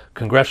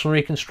 Congressional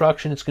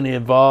Reconstruction, it's going to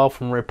evolve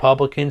from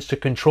Republicans to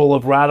control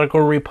of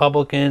radical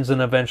Republicans,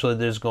 and eventually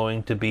there's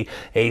going to be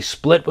a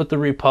split with the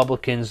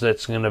Republicans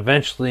that's going to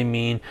eventually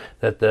mean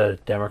that the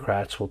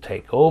Democrats will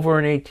take over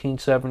in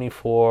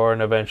 1874,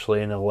 and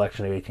eventually an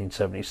election of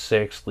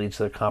 1876 leads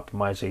to the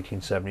compromise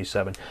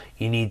 1877.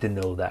 You need to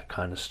know that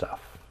kind of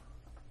stuff.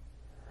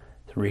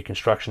 The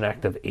Reconstruction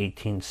Act of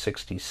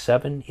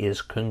 1867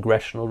 is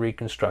congressional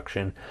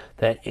Reconstruction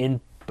that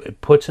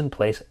puts in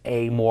place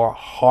a more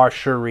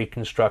harsher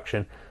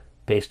Reconstruction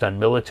based on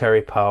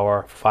military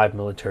power, 5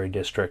 military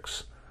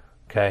districts,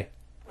 okay,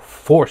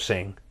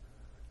 forcing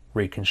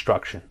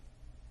Reconstruction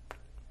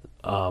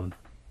to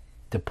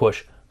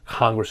push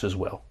Congress's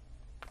will.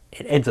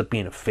 It ends up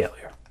being a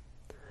failure.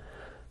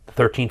 The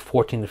 13th,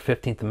 14th, and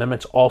 15th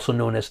Amendments, also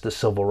known as the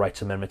Civil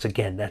Rights Amendments.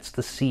 Again, that's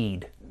the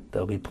seed.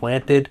 They'll be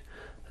planted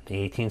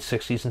the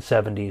 1860s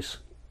and 70s,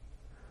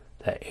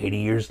 that 80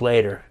 years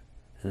later,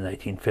 in the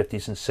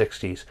 1950s and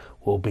 60s,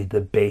 will be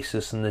the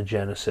basis and the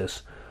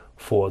genesis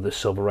for the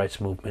civil rights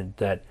movement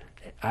that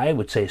I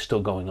would say is still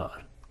going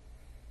on.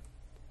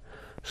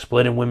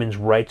 Split in women's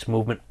rights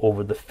movement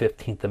over the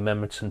 15th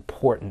Amendment is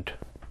important.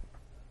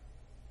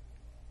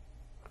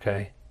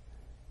 Okay?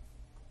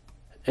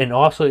 And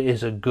also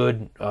is a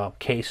good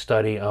case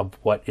study of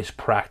what is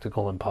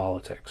practical in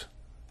politics.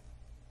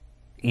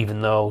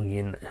 Even though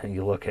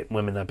you look at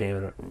women not being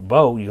able to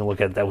vote, you can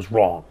look at that was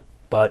wrong.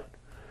 But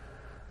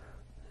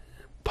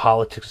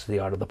politics is the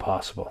art of the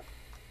possible.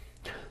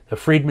 The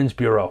Freedmen's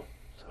Bureau,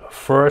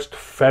 first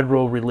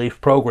federal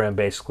relief program,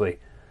 basically.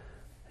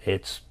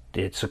 Its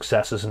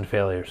successes and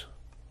failures.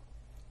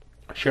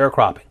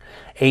 Sharecropping,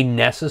 a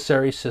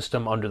necessary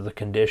system under the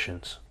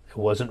conditions. It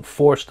wasn't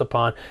forced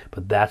upon,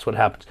 but that's what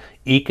happens.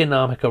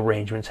 Economic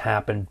arrangements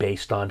happen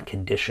based on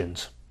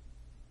conditions.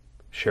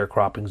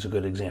 Sharecropping is a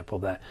good example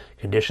of that.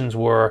 Conditions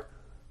were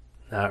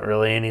not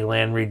really any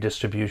land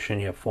redistribution.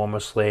 You have former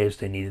slaves.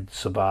 They needed to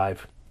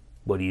survive.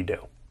 What do you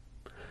do?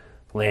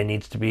 Land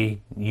needs to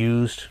be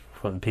used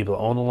from the people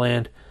who own the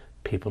land.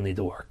 People need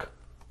to work.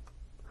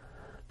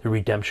 The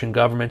redemption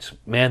governments,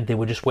 man, they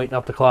were just waiting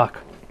up the clock.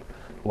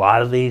 A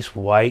lot of these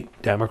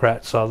white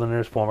Democrats,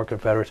 Southerners, former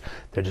Confederates,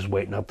 they're just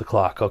waiting up the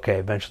clock. Okay,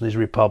 eventually these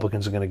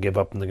Republicans are going to give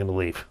up and they're going to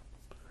leave.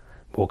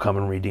 We'll come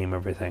and redeem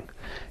everything.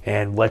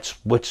 And let's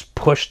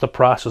push the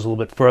process a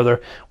little bit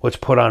further. Let's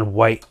put on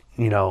white,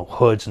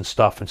 hoods and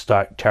stuff and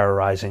start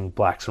terrorizing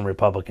blacks and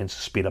Republicans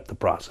to speed up the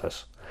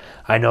process.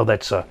 I know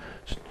that's a,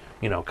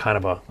 kind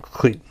of a,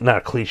 not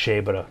a cliche,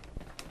 but a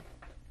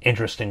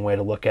interesting way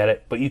to look at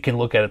it. But you can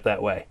look at it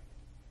that way.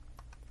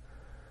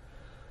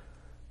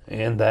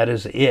 And that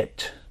is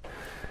it.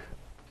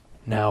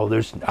 Now,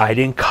 I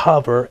didn't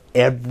cover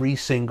every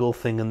single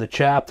thing in the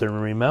chapter. And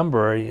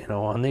remember,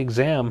 on the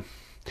exam,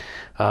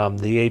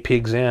 the AP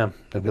exam,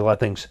 there'll be a lot of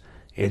things.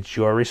 It's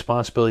your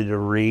responsibility to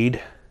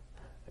read,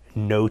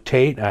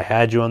 notate. I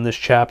had you on this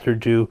chapter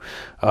do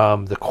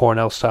the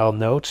Cornell-style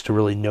notes to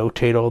really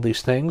notate all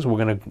these things.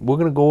 We're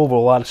gonna go over a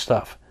lot of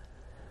stuff.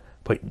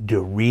 But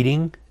the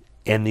reading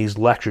and these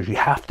lectures, you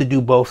have to do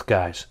both,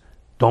 guys.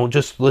 Don't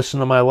just listen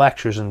to my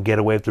lectures and get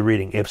away with the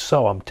reading. If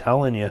so, I'm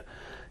telling you,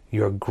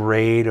 your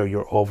grade or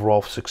your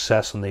overall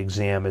success on the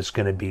exam is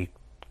going to be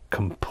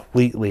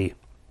completely,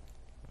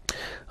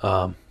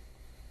 I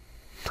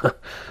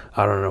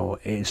don't know,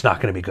 it's not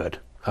going to be good.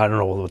 I don't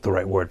know what the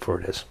right word for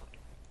it is.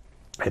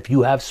 If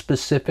you have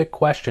specific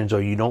questions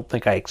or you don't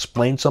think I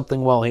explained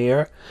something well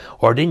here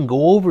or didn't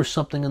go over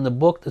something in the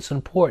book that's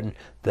important,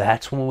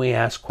 that's when we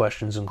ask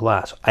questions in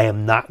class. I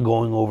am not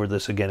going over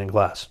this again in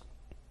class.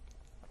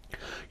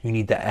 You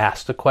need to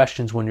ask the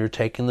questions when you're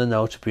taking the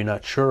notes. If you're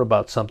not sure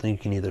about something, you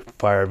can either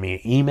fire me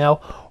an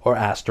email or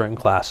ask during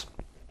class.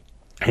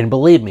 And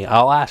believe me,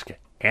 I'll ask it.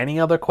 Any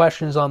other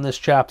questions on this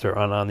chapter,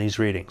 on these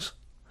readings?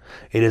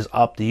 It is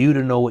up to you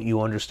to know what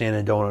you understand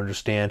and don't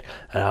understand,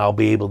 and I'll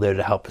be able there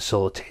to help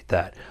facilitate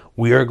that.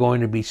 We are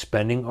going to be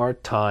spending our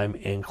time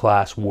in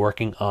class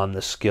working on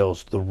the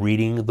skills, the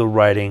reading, the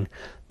writing,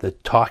 the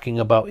talking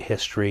about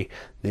history,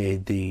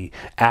 the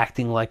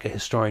acting like a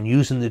historian,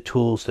 using the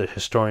tools, the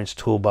historian's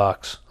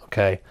toolbox,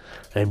 okay,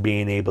 and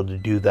being able to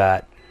do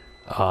that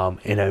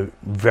in a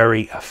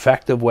very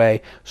effective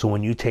way. So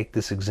when you take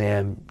this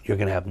exam, you're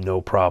going to have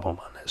no problem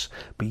on this.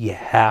 But you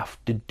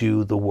have to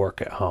do the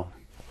work at home.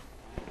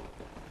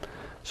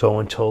 So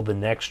until the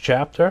next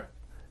chapter,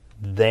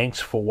 thanks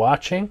for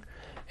watching,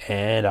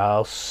 and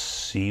I'll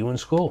see you in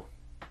school.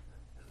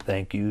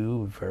 Thank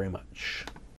you very much.